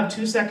 You have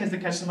 2 seconds to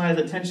catch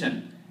somebody's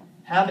attention.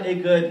 Have a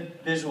good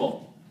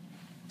visual.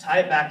 Tie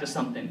it back to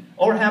something.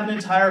 Or have an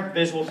entire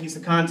visual piece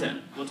of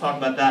content. We'll talk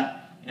about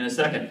that in a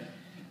second.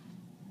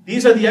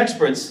 These are the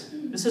experts.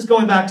 This is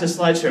going back to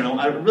SlideShare.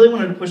 I really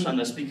wanted to push on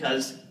this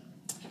because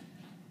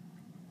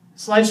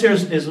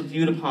SlideShare is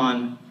viewed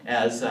upon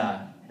as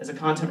a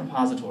content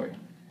repository.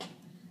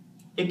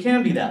 It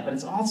can be that, but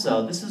it's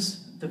also, this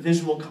is the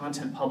visual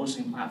content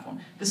publishing platform.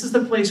 This is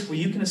the place where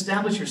you can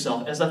establish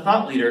yourself as a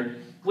thought leader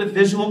with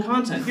visual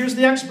content. Here's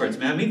the experts,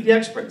 man. Meet the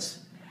experts.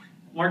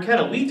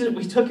 Marketo,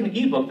 we took an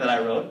ebook that I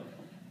wrote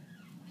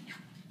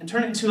and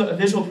turned it into a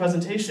visual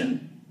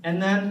presentation,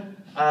 and then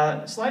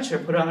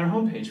SlideShare put it on their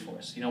homepage for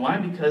us. You know why?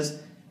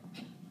 Because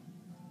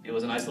it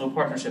was a nice little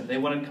partnership. They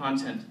wanted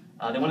content.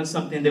 They wanted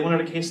something. They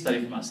wanted a case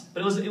study from us.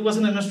 But it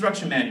wasn't an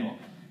instruction manual.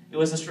 It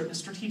was a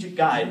strategic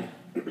guide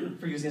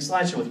for using a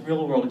SlideShare with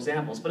real-world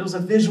examples. But it was a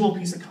visual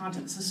piece of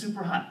content. This is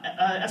super hot.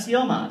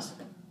 SEO mods,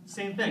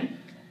 same thing.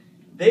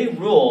 They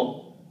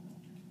rule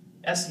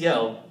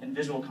SEO and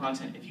visual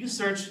content. If you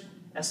search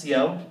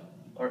SEO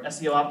or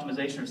SEO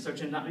optimization or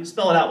search engine, you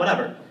spell it out,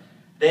 whatever,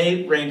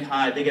 they rank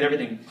high. They get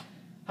everything.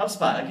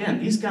 HubSpot, again,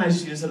 these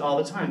guys use it all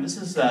the time. This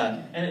is,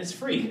 and it's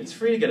free. It's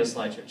free to get a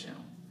SlideShare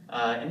channel.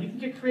 And you can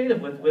get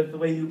creative with the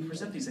way you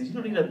present these things. You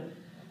don't need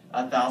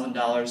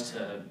 $1,000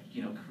 to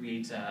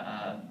create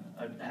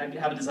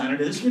have a designer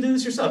do this. You can do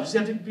this yourself. You just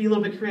have to be a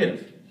little bit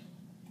creative.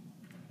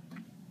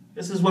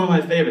 This is one of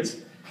my favorites.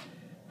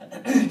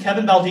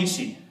 Kevin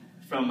Baldacci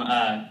from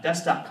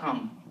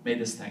Desk.com made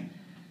this thing.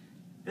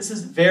 This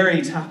is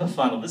very top of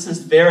funnel. This is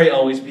very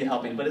always be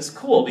helping, but it's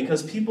cool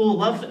because people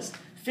love this.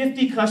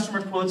 50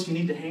 customer quotes you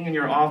need to hang in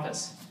your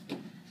office.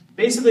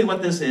 Basically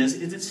what this is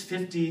it's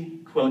 50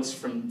 quotes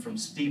from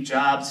Steve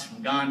Jobs,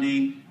 from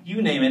Gandhi,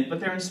 you name it, but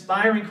they're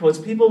inspiring quotes.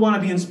 People want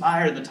to be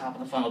inspired at the top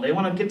of the funnel. They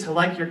want to get to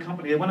like your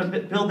company. They want to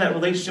build that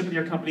relationship with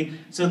your company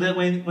so that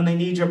when they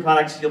need your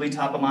product, you'll be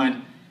top of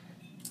mind.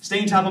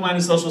 Staying top of mind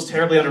in social is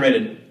terribly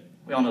underrated.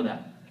 We all know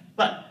that.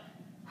 But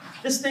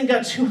this thing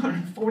got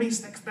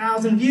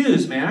 246,000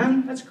 views,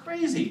 man. That's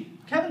crazy.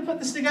 Kevin put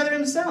this together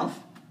himself.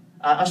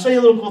 I'll show you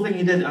a little cool thing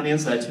he did on the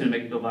inside, too, to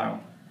make it go viral.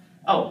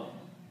 Oh,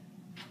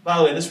 by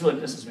the way, this really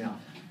pisses me off.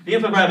 The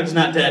infographic is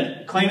not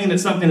dead. Claiming that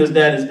something is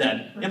dead is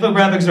dead.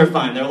 Infographics are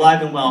fine. They're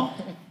alive and well.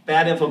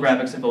 Bad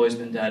infographics have always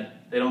been dead.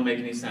 They don't make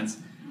any sense.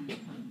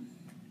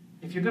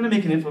 If you're going to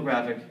make an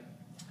infographic,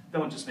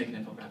 don't just make an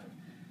infographic.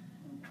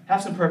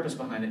 Have some purpose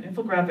behind it.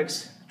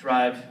 Infographics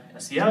drive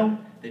SEO.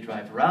 They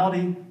drive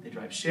virality. They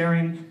drive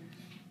sharing.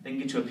 They can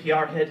get you a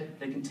PR hit.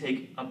 They can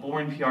take a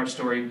boring PR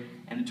story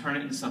and turn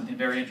it into something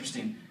very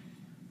interesting.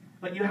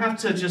 But you have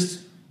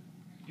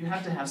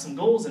to have some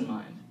goals in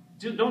mind.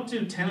 Don't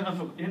do 10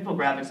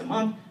 infographics a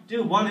month.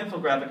 Do 1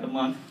 infographic a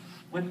month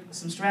with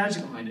some strategy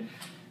behind it.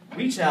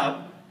 Reach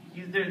out.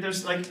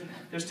 There's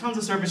tons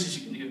of services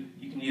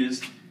you can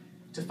use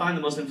to find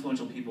the most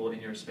influential people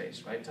in your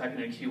space, right? Type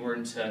in a keyword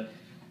into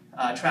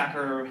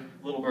Tracker,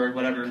 Little Bird,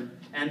 whatever,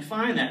 and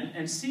find that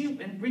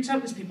and reach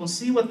out to these people and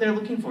see what they're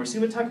looking for. See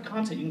what type of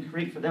content you can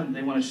create for them that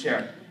they want to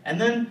share,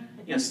 and then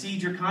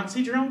seed your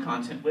own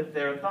content with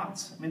their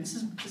thoughts. I mean, this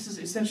is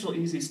essential,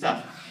 easy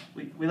stuff.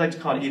 We like to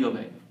call it ego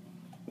bait.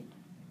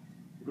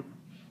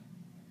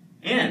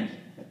 And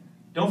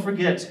don't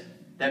forget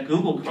that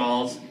Google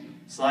crawls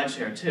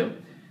SlideShare too.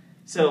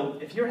 So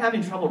if you're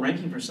having trouble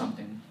ranking for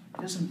something,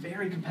 there's some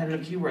very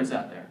competitive keywords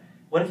out there.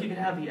 What if you could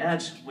have the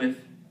edge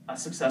with a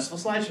successful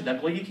SlideShare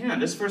deck? Well, you can.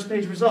 This first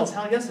page results.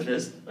 Hell yes, it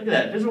is. Look at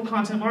that. Visual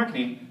content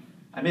marketing.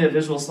 I made a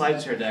visual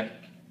SlideShare deck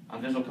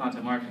on visual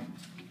content marketing,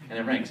 and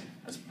it ranks.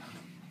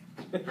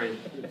 That's crazy.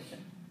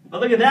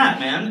 But look at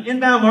that, man.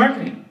 Inbound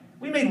marketing.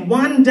 We made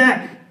one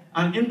deck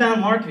on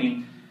inbound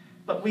marketing,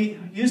 but we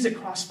used it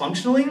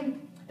cross-functionally,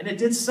 and it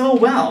did so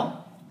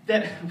well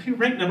that we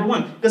rank number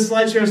one. Because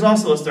SlideShare is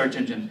also a search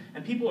engine.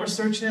 And people are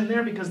searching in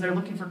there because they're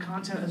looking for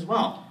content as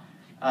well.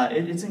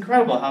 It's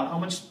incredible how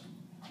much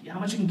you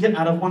can get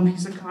out of one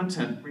piece of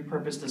content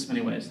repurposed this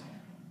many ways.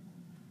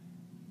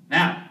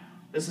 Now,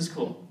 this is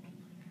cool.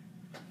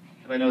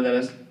 Anybody know what that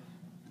is?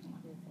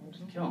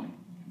 Kill me.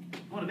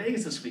 I'm going to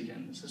Vegas this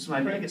weekend. This is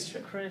my Vegas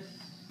trip. Chris,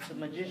 the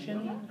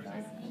magician?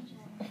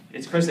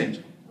 It's Chris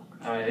Angel.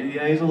 All right,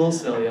 yeah, he's a little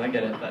silly, I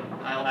get it, but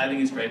I think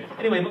he's great.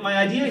 Anyway, but my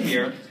idea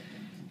here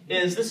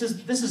is this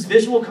is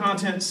visual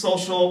content,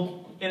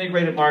 social,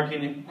 integrated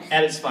marketing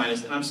at its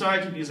finest. And I'm sorry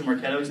I keep using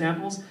Marketo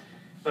examples,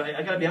 but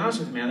I got to be honest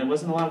with you, man, there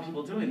wasn't a lot of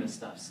people doing this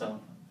stuff. So,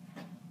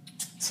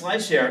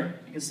 SlideShare,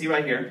 you can see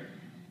right here,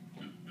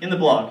 in the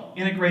blog,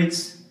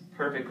 integrates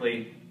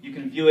perfectly. You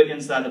can view it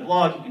inside the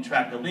blog, you can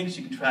track the links,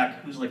 you can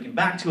track who's linking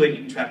back to it, you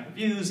can track the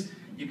views,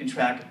 you can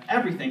track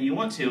everything you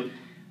want to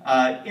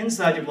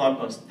inside your blog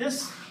post.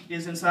 This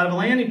is inside of a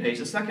landing page,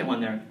 the second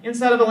one there.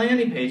 Inside of a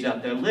landing page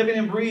out there, living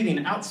and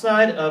breathing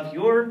outside of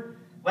your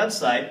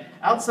website,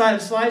 outside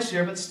of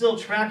SlideShare, but still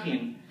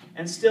tracking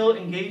and still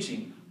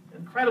engaging.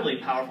 Incredibly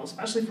powerful,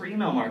 especially for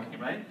email marketing,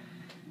 right?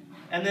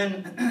 And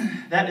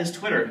then that is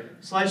Twitter.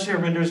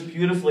 SlideShare renders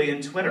beautifully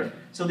in Twitter.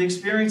 So the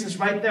experience is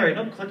right there.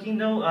 No clicking,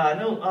 no,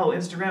 oh,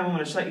 Instagram, I'm going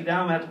to shut you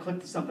down. I have to click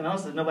to something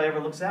else that nobody ever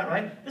looks at,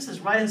 right? This is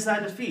right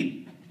inside the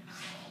feed.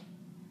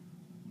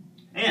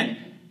 And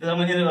I'm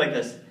going to end it like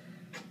this.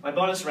 My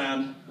bonus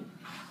round,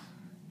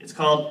 it's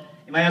called,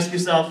 you might ask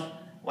yourself,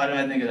 why did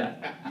I think of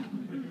that?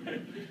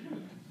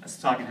 That's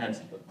the Talking Heads.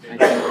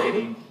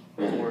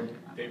 1984.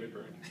 David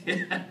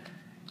Byrne.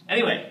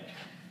 Anyway,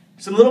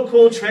 some little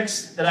cool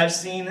tricks that I've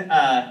seen from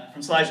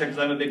SlideShare because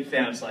I'm a big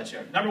fan of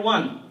SlideShare. Number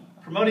one,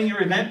 promoting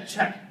your event,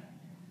 check.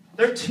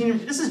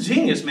 13, this is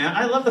genius, man.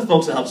 I love the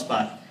folks at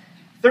HubSpot.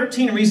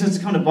 13 reasons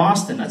to come to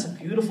Boston. That's a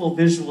beautiful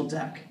visual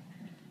deck.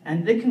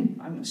 And they can,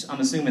 I'm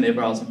assuming they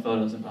borrowed some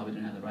photos and probably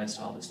didn't have the rights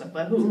to all this stuff,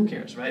 but who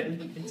cares, right?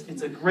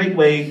 It's a great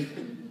way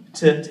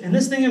and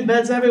this thing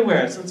embeds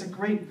everywhere, so it's a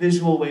great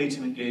visual way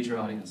to engage your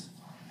audience.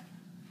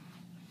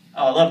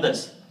 Oh, I love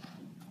this.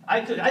 I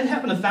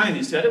happened to find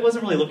these two. I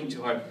wasn't really looking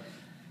too hard.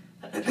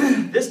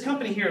 This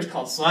company here is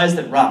called Slides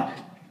That Rock.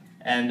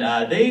 And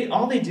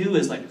all they do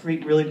is like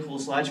create really cool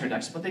SlideShare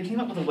decks, but they came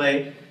up with a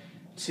way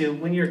to,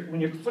 when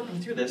you're flipping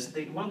through this,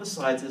 one of the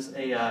slides is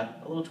a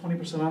little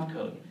 20% off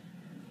code.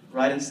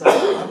 Right inside.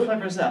 How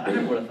clever is that? I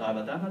never would have thought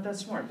about that. I'm not that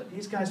smart. But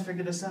these guys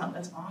figured this out.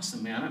 That's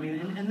awesome, man. I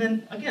mean, and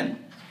then,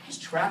 again,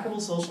 just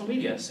trackable social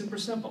media. Super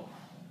simple.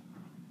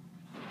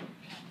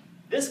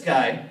 This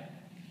guy,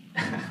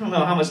 I don't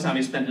know how much time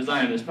he spent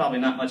designing this. Probably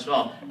not much at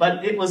all.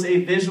 But it was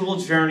a visual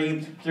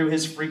journey through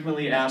his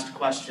frequently asked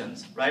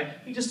questions, right?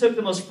 He just took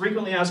the most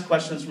frequently asked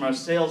questions from our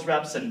sales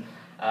reps and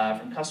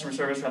from customer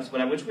service reps,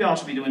 whatever, which we all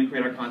should be doing to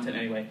create our content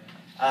anyway.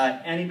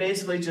 And he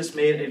basically just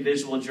made a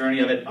visual journey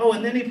of it. Oh,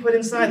 and then he put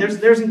inside,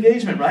 there's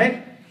engagement,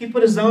 right? He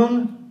put his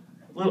own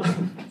little,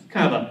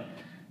 kind of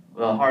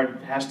a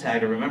hard hashtag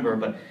to remember,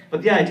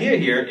 but the idea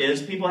here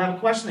is people have a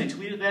question, they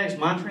tweeted that, he's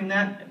monitoring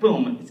that,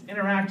 boom, it's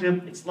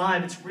interactive, it's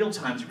live, it's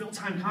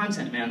real-time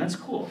content, man, that's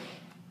cool.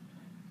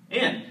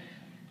 And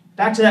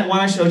back to that one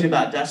I showed you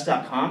about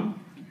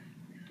desk.com.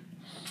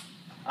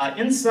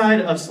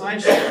 Inside of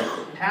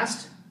SlideShare,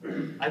 past,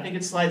 I think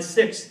it's slide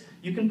 6,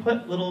 you can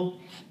put little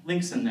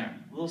links in there,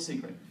 a little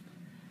secret.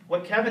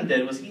 What Kevin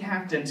did was he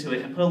hacked into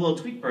it and put a little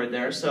tweet bird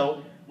there,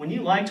 so when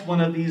you liked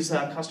one of these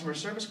customer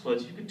service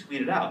quotes, you could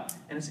tweet it out,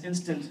 and it's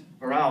instant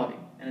virality,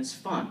 and it's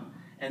fun,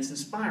 and it's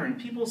inspiring.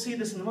 People see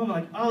this in the moment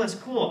like, oh, that's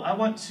cool, I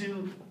want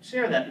to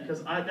share that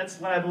because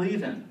that's what I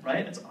believe in,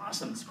 right? It's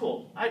awesome, it's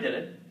cool, I did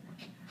it.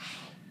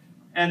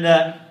 And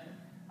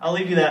I'll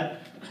leave you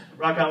that,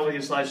 rock out with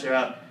your SlideShare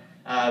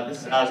out.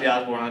 This is Ozzy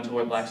Osbourne on tour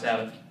with Black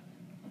Sabbath.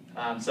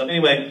 So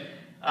anyway,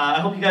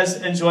 I hope you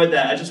guys enjoyed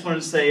that. I just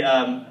wanted to say,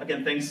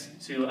 again, thanks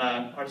to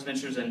Artist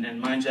Ventures and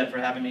MindJet for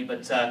having me.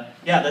 But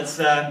yeah, that's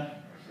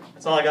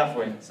all I got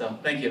for you. So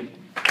thank you.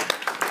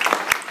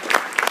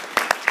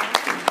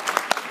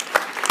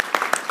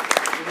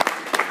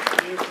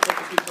 Can you take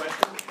a few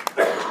questions?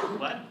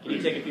 What? Can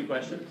you take a few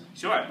questions?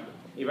 Sure.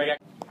 Anybody got?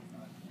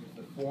 Is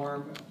the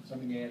form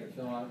something they had to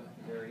fill out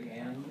at the very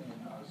end, and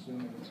I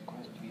assume it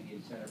would be the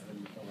incentive for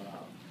them to fill it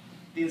out?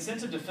 The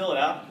incentive to fill it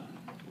out?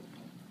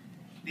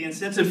 The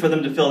incentive for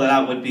them to fill that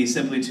out would be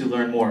simply to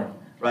learn more,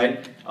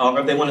 right? Or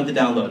if they wanted to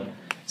download.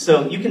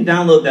 So you can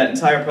download that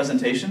entire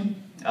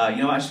presentation.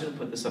 I should have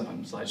put this up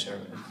on SlideShare.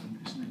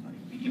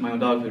 Eat my own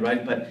dog food,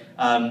 right? But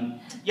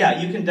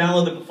yeah, you can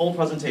download the full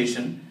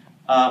presentation,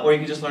 or you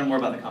can just learn more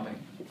about the company.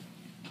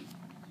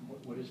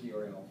 What is the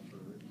URL for?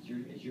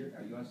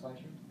 Are you on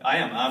SlideShare? I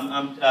am.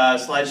 I'm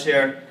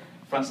SlideShare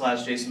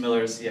 /Jason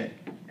Miller CA.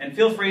 And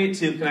feel free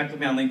to connect with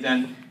me on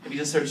LinkedIn. If you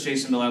just search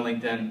Jason Miller on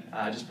LinkedIn,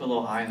 just put a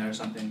little hi in there or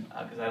something,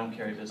 because I don't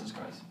carry business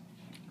cards.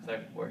 Because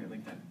I work at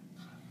LinkedIn.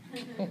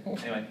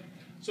 Anyway.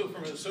 So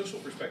from a social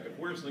perspective,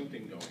 where's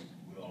LinkedIn going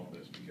with all of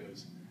this?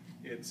 Because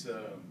it's,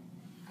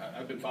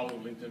 I've been following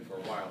LinkedIn for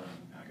a while,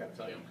 and I got to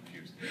tell you, I'm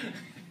confused.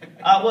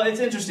 Well, it's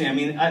interesting. I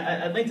mean,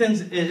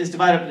 LinkedIn is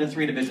divided up into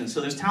 3 divisions.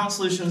 So there's talent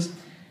solutions,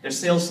 There's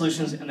sales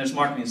solutions and there's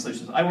marketing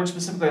solutions. I work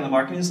specifically on the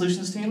marketing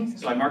solutions team,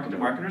 so I market to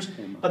marketers.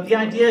 But the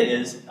idea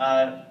is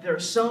there are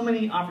so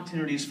many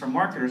opportunities for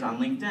marketers on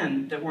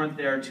LinkedIn that weren't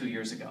there 2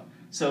 years ago.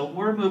 So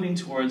we're moving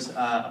towards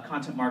a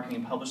content marketing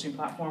and publishing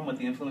platform with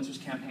the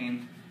Influencers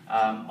campaign,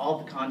 all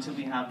of the content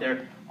we have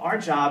there. Our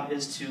job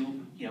is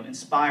to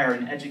inspire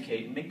and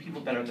educate and make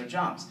people better at their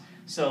jobs.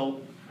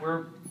 So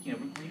we're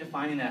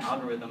redefining that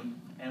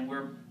algorithm, and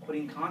we're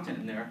putting content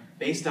in there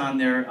based on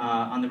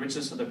the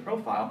richness of their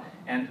profile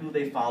and who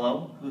they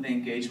follow, who they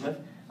engage with,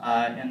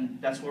 and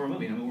that's where we're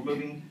moving. I mean, we're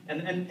moving,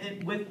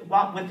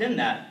 within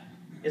that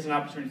is an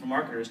opportunity for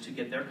marketers to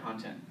get their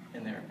content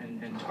in there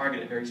and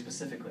target it very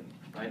specifically,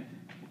 right?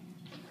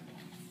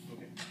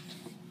 Okay.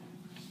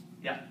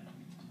 Yeah.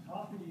 How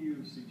often do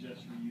you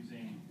suggest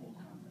reusing old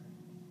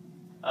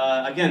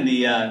content? Again,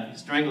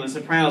 the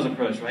Sopranos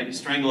approach, right? You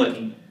strangle it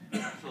and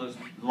so it's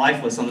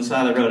lifeless on the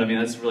side of the road. I mean,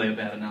 that's really a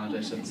bad analogy.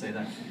 I shouldn't say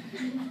that.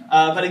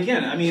 But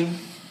again, I mean,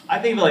 I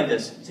think of it like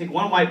this. You take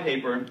one white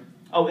paper.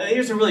 Oh,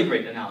 here's a really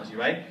great analogy,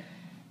 right?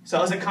 So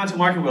I was at Content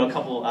Marketing World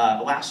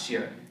last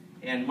year,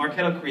 and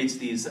Marketo creates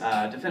these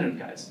definitive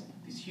guides,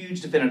 these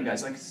huge definitive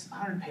guides, like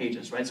 100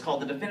 pages, right? It's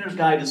called the Definitive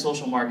Guide to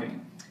Social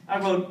Marketing. I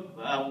wrote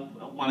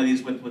one of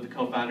these with the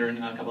co-founder and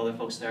a couple other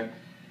folks there.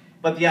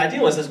 But the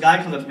idea was this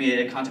guy comes up to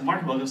me at Content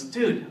Marketing World and goes,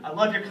 dude, I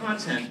love your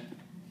content,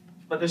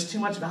 but there's too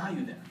much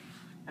value there.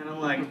 And I'm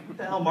like, what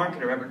the hell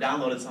marketer ever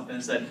downloaded something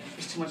and said,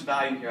 there's too much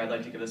value here, I'd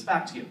like to give this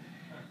back to you.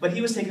 But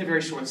he was taking a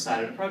very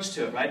short-sighted approach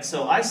to it, right?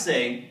 So I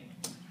say,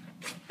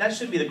 that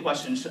should be the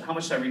question, how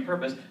much should I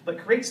repurpose? But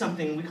create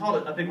something, we call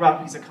it a big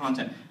rock piece of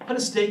content. Put a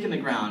stake in the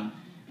ground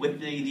with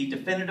the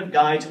definitive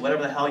guide to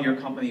whatever the hell your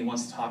company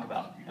wants to talk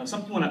about.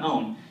 Something you want to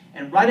own.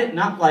 And write it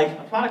not like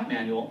a product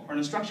manual or an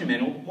instruction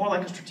manual, more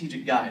like a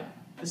strategic guide.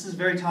 This is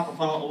very top of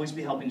funnel, always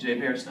be helping Jay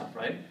Bear stuff,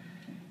 right?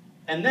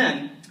 And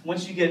then,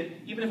 once you get,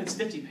 even if it's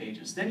 50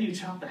 pages, then you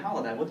chop the hell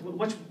out of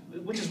that,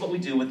 which is what we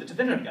do with the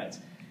definitive guides.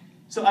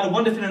 So out of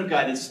one definitive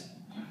guide that's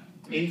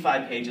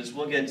 85 pages,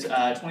 we'll get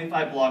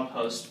 25 blog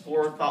posts,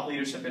 4 thought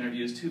leadership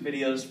interviews, 2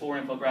 videos,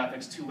 4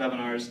 infographics, 2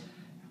 webinars,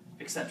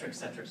 etc.,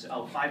 etc.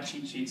 So 5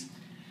 cheat sheets.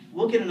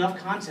 We'll get enough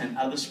content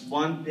out of this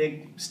one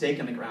big stake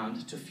in the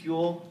ground to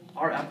fuel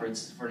our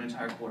efforts for an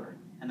entire quarter.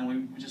 And then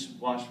we just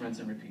wash, rinse,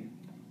 and repeat.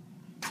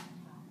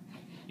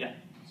 Yeah?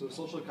 So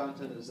social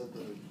content is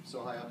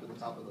so high up at the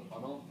top of the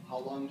funnel. How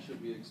long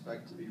should we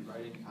expect to be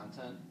writing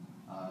content?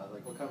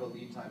 Like what kind of a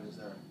lead time is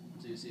there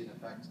until you see an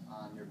effect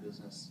on your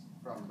business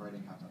from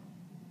writing content?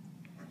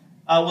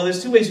 Well,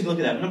 there's 2 ways you can look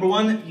at that. Number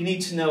one, you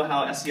need to know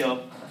how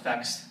SEO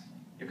affects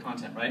your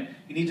content, right?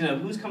 You need to know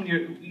who's coming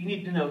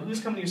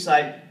to your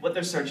site, what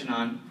they're searching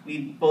on. You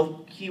need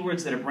both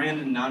keywords that are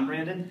branded and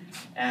non-branded.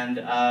 And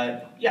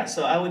yeah,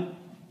 so I would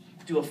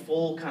do a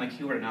full kind of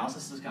keyword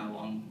analysis. This is kind of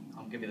long.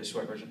 I'll give you the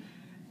short version.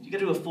 You got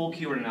to do a full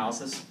keyword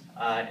analysis,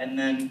 and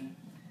then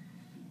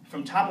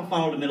from top of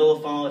funnel to middle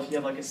of funnel, if you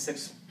have like a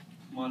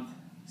 6-month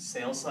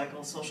sales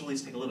cycle, social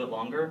leads take a little bit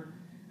longer.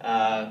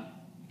 I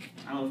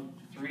don't know,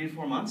 3 to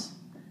 4 months.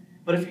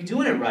 But if you're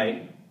doing it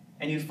right,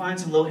 and you find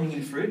some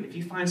low-hanging fruit, if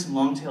you find some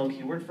long-tail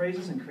keyword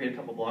phrases and create a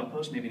couple blog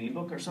posts, maybe an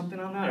ebook or something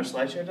on that, or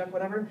SlideShare deck,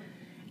 whatever,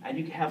 and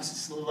you can have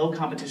low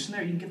competition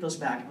there, you can get those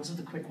back. Those are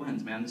the quick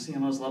wins, man. The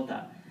CMOs love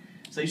that.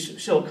 So you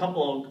should show a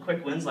couple of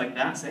quick wins like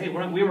that. Say, hey,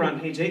 we were on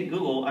page 8 in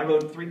Google. I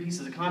wrote 3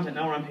 pieces of content.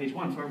 Now we're on page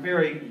 1 for a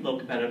very low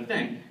competitive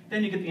thing.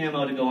 Then you get the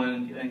ammo to go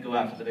in and go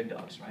after the big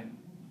dogs, right?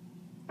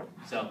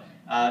 So,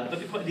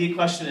 but the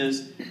question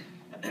is,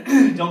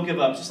 don't give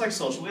up. Just like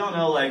social, we all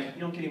know, like,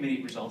 you don't get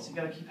immediate results. You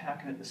got to keep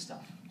hacking at this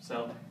stuff.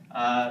 So,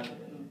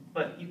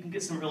 but you can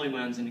get some early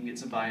wins and you can get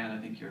some buy-in. I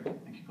think you're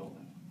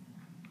golden.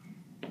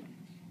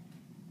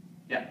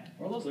 Yeah.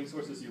 What are those link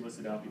sources you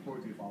listed out before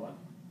we do follow?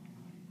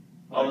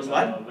 All those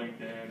what?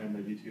 LinkedIn and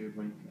the YouTube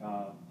link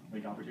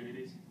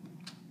opportunities.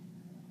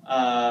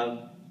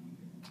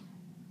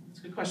 That's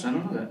a good question. I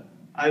don't know that.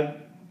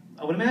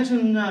 I would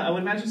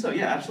imagine so.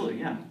 Yeah, absolutely.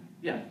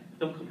 Yeah.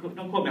 Don't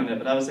quote me on that,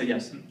 but I would say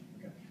yes.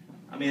 Okay.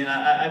 I mean,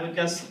 I would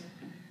guess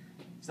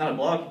it's not a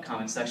blog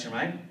comment section,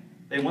 right?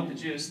 They want the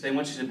juice. They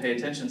want you to pay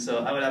attention. So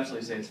I would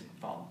absolutely say it's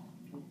follow.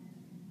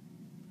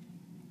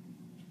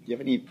 Do you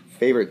have any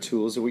favorite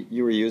tools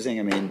you were using?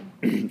 I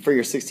mean, for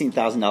your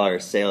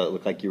 $16,000 sale, it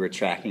looked like you were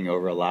tracking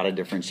over a lot of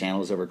different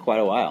channels over quite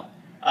a while.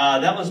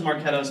 That was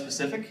Marketo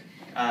specific.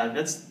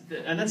 That's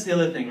the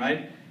other thing,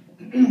 right?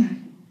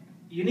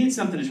 You need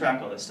something to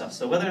track all this stuff.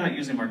 So whether or not you're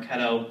using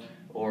Marketo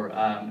or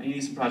you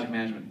need some project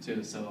management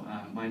too. So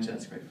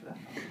Mindjet's great for that.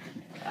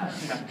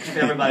 Keep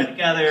everybody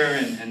together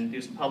and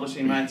do some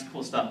publishing, right? It's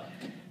cool stuff.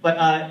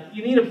 But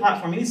you need a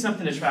platform. You need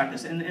something to track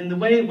this. And the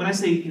way, when I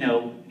say,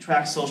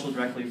 track social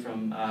directly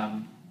from,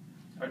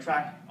 or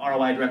track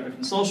ROI directly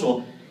from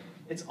social,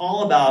 it's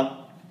all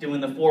about doing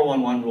the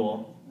 411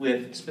 rule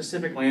with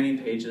specific landing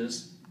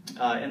pages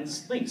and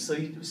links.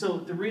 So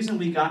the reason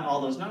we got all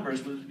those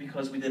numbers was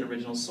because we did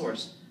original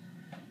source.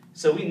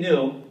 So we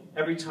knew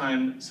every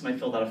time somebody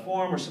filled out a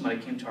form or somebody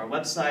came to our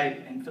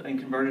website and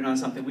converted on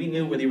something, we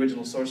knew where the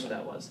original source of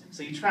that was.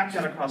 So you track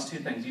that across two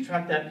things. You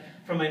track that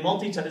from a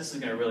multi-touch, this is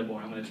going to be really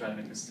boring, I'm going to try to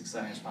make this as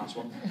exciting as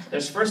possible.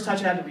 There's first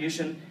touch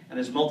attribution and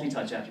there's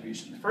multi-touch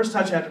attribution. The first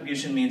touch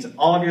attribution means that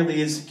all of your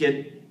leads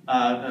get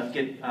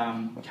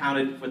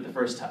counted with the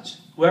first touch.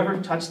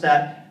 Whoever touched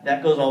that,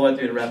 that goes all the way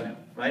through to revenue,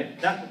 right?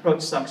 That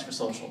approach sucks for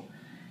social.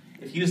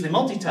 If you use the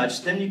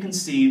multi-touch, then you can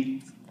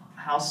see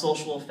how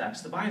social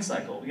affects the buying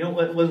cycle. You know,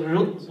 what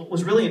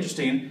was really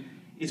interesting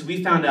is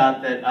we found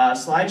out that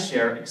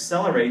SlideShare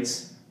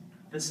accelerates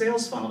the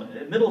sales funnel,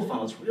 middle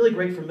funnel. It's really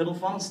great for middle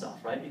funnel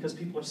stuff, right? Because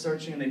people are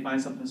searching and they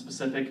find something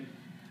specific.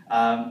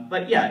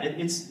 But yeah,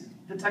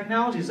 the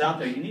technology is out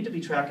there. You need to be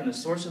tracking the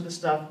source of the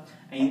stuff,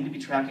 and you need to be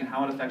tracking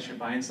how it affects your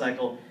buying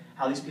cycle,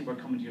 how these people are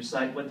coming to your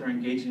site, what they're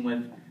engaging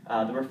with.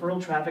 The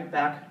referral traffic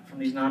back from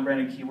these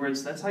non-branded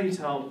keywords, that's how you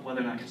tell whether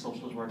or not your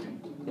social is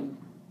working.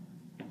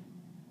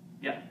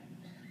 Yeah.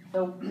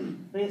 So,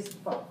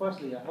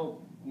 firstly, I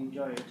hope you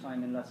enjoy your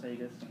time in Las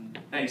Vegas and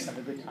Thanks. have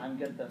a good time.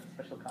 Get the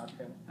special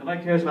cocktail.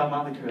 Nobody cares about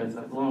Motley Crue.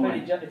 That's blown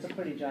away. It's a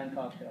pretty giant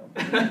cocktail.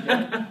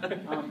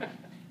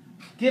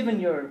 Given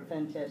your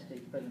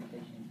fantastic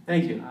presentation,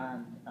 Thank you.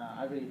 and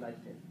I really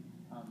liked it.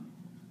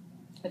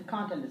 If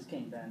content is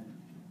king, then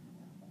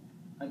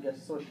I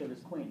guess social is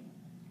queen.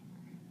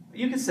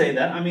 You could say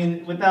that. I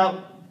mean,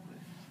 without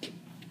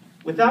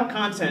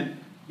content,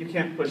 you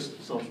can't push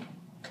social.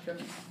 Sure,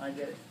 I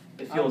get it.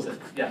 It fuels it.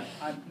 Yeah.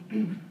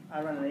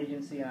 I run an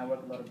agency and I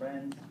work with a lot of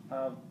brands.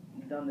 I've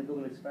done the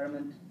Google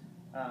experiment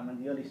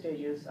in the early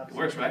stages. It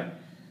works, right?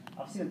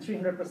 I've seen a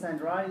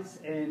 300% rise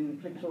in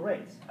click-through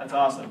rates. That's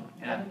awesome.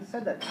 Yeah. Having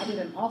said that, I did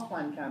an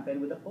offline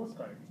campaign with a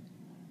postcard.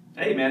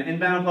 Hey, man,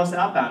 inbound plus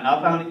outbound.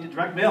 Outbound,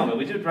 direct mail. But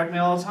we do direct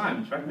mail all the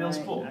time. Direct mail's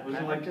cool. We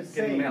don't like just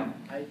getting saying, mail.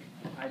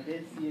 I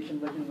did see a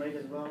conversion rate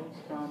as well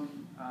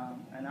from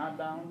an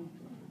outbound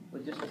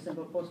with just a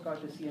simple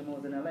postcard to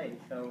CMOs in LA.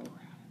 So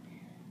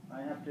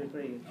I have to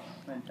agree,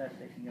 it's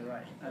fantastic, and you're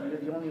right. And you're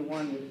the only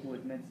one who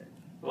admits it.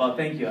 Well,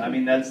 thank you. I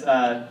mean, that's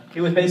he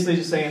was basically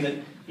just saying that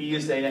he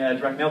used a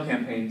direct mail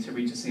campaign to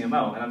reach a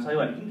CMO. And I'll tell you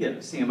what, you can get a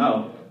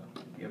CMO,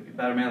 you're a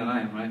better man than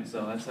I am, right?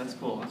 So that's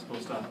cool. That's cool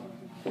stuff.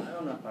 I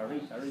don't know if I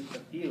reached a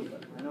few,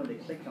 but I know they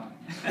clicked on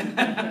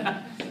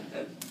it.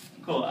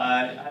 Cool.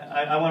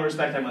 I want to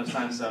respect everyone's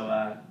time,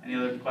 so any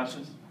other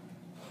questions?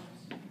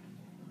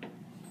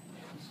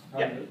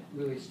 Yeah.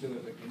 Really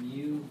stupid, but can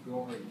you go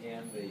over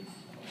again the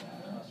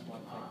plus one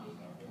technique?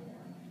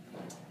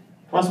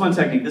 Plus one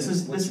technique.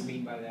 What do you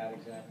mean by that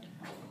exactly?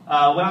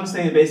 What I'm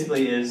saying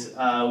basically is,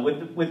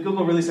 with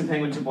Google releasing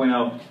Penguin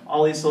 2.0,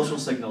 all these social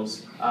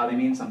signals, they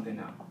mean something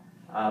now.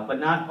 But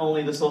not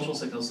only the social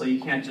signals, so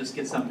you can't just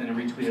get something and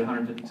retweet it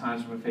 150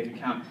 times from a fake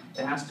account.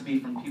 It has to be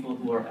from people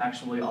who are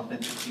actually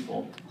authentic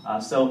people.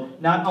 So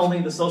not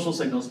only the social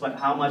signals, but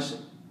how much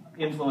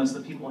influence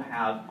the people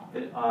have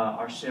that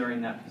are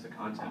sharing that piece of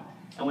content.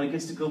 And when it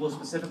gets to Google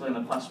specifically on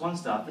the plus one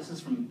stuff, this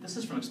is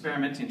from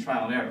experimenting,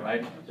 trial and error,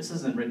 right? This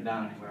isn't written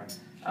down anywhere.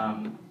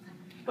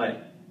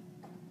 But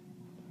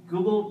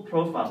Google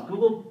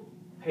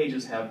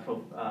pages have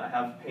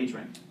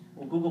PageRank.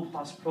 Well, Google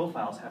Plus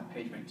profiles have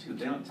PageRank too.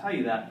 They don't tell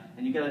you that,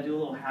 and you got to do a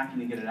little hacking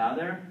to get it out of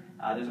there.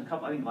 There's a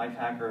couple. I think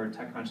Lifehacker or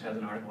TechCrunch has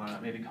an article on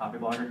it, maybe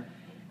Copyblogger.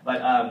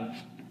 But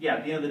yeah,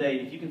 at the end of the day,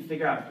 if you can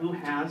figure out who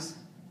has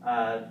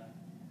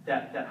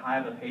that high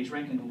of a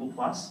PageRank in Google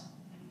Plus,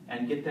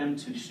 and get them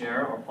to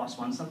share or plus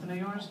one something of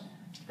yours,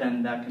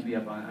 then that can be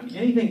up on. I mean,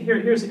 anything.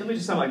 Let me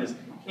just sound like this.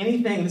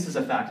 Anything. This is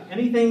a fact.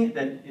 Anything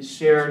that is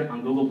shared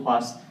on Google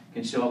Plus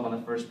can show up on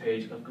the first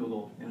page of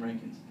Google in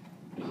rankings.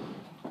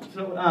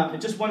 So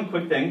just one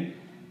quick thing.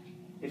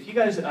 If you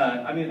guys,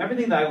 I mean,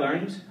 everything that I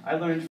learned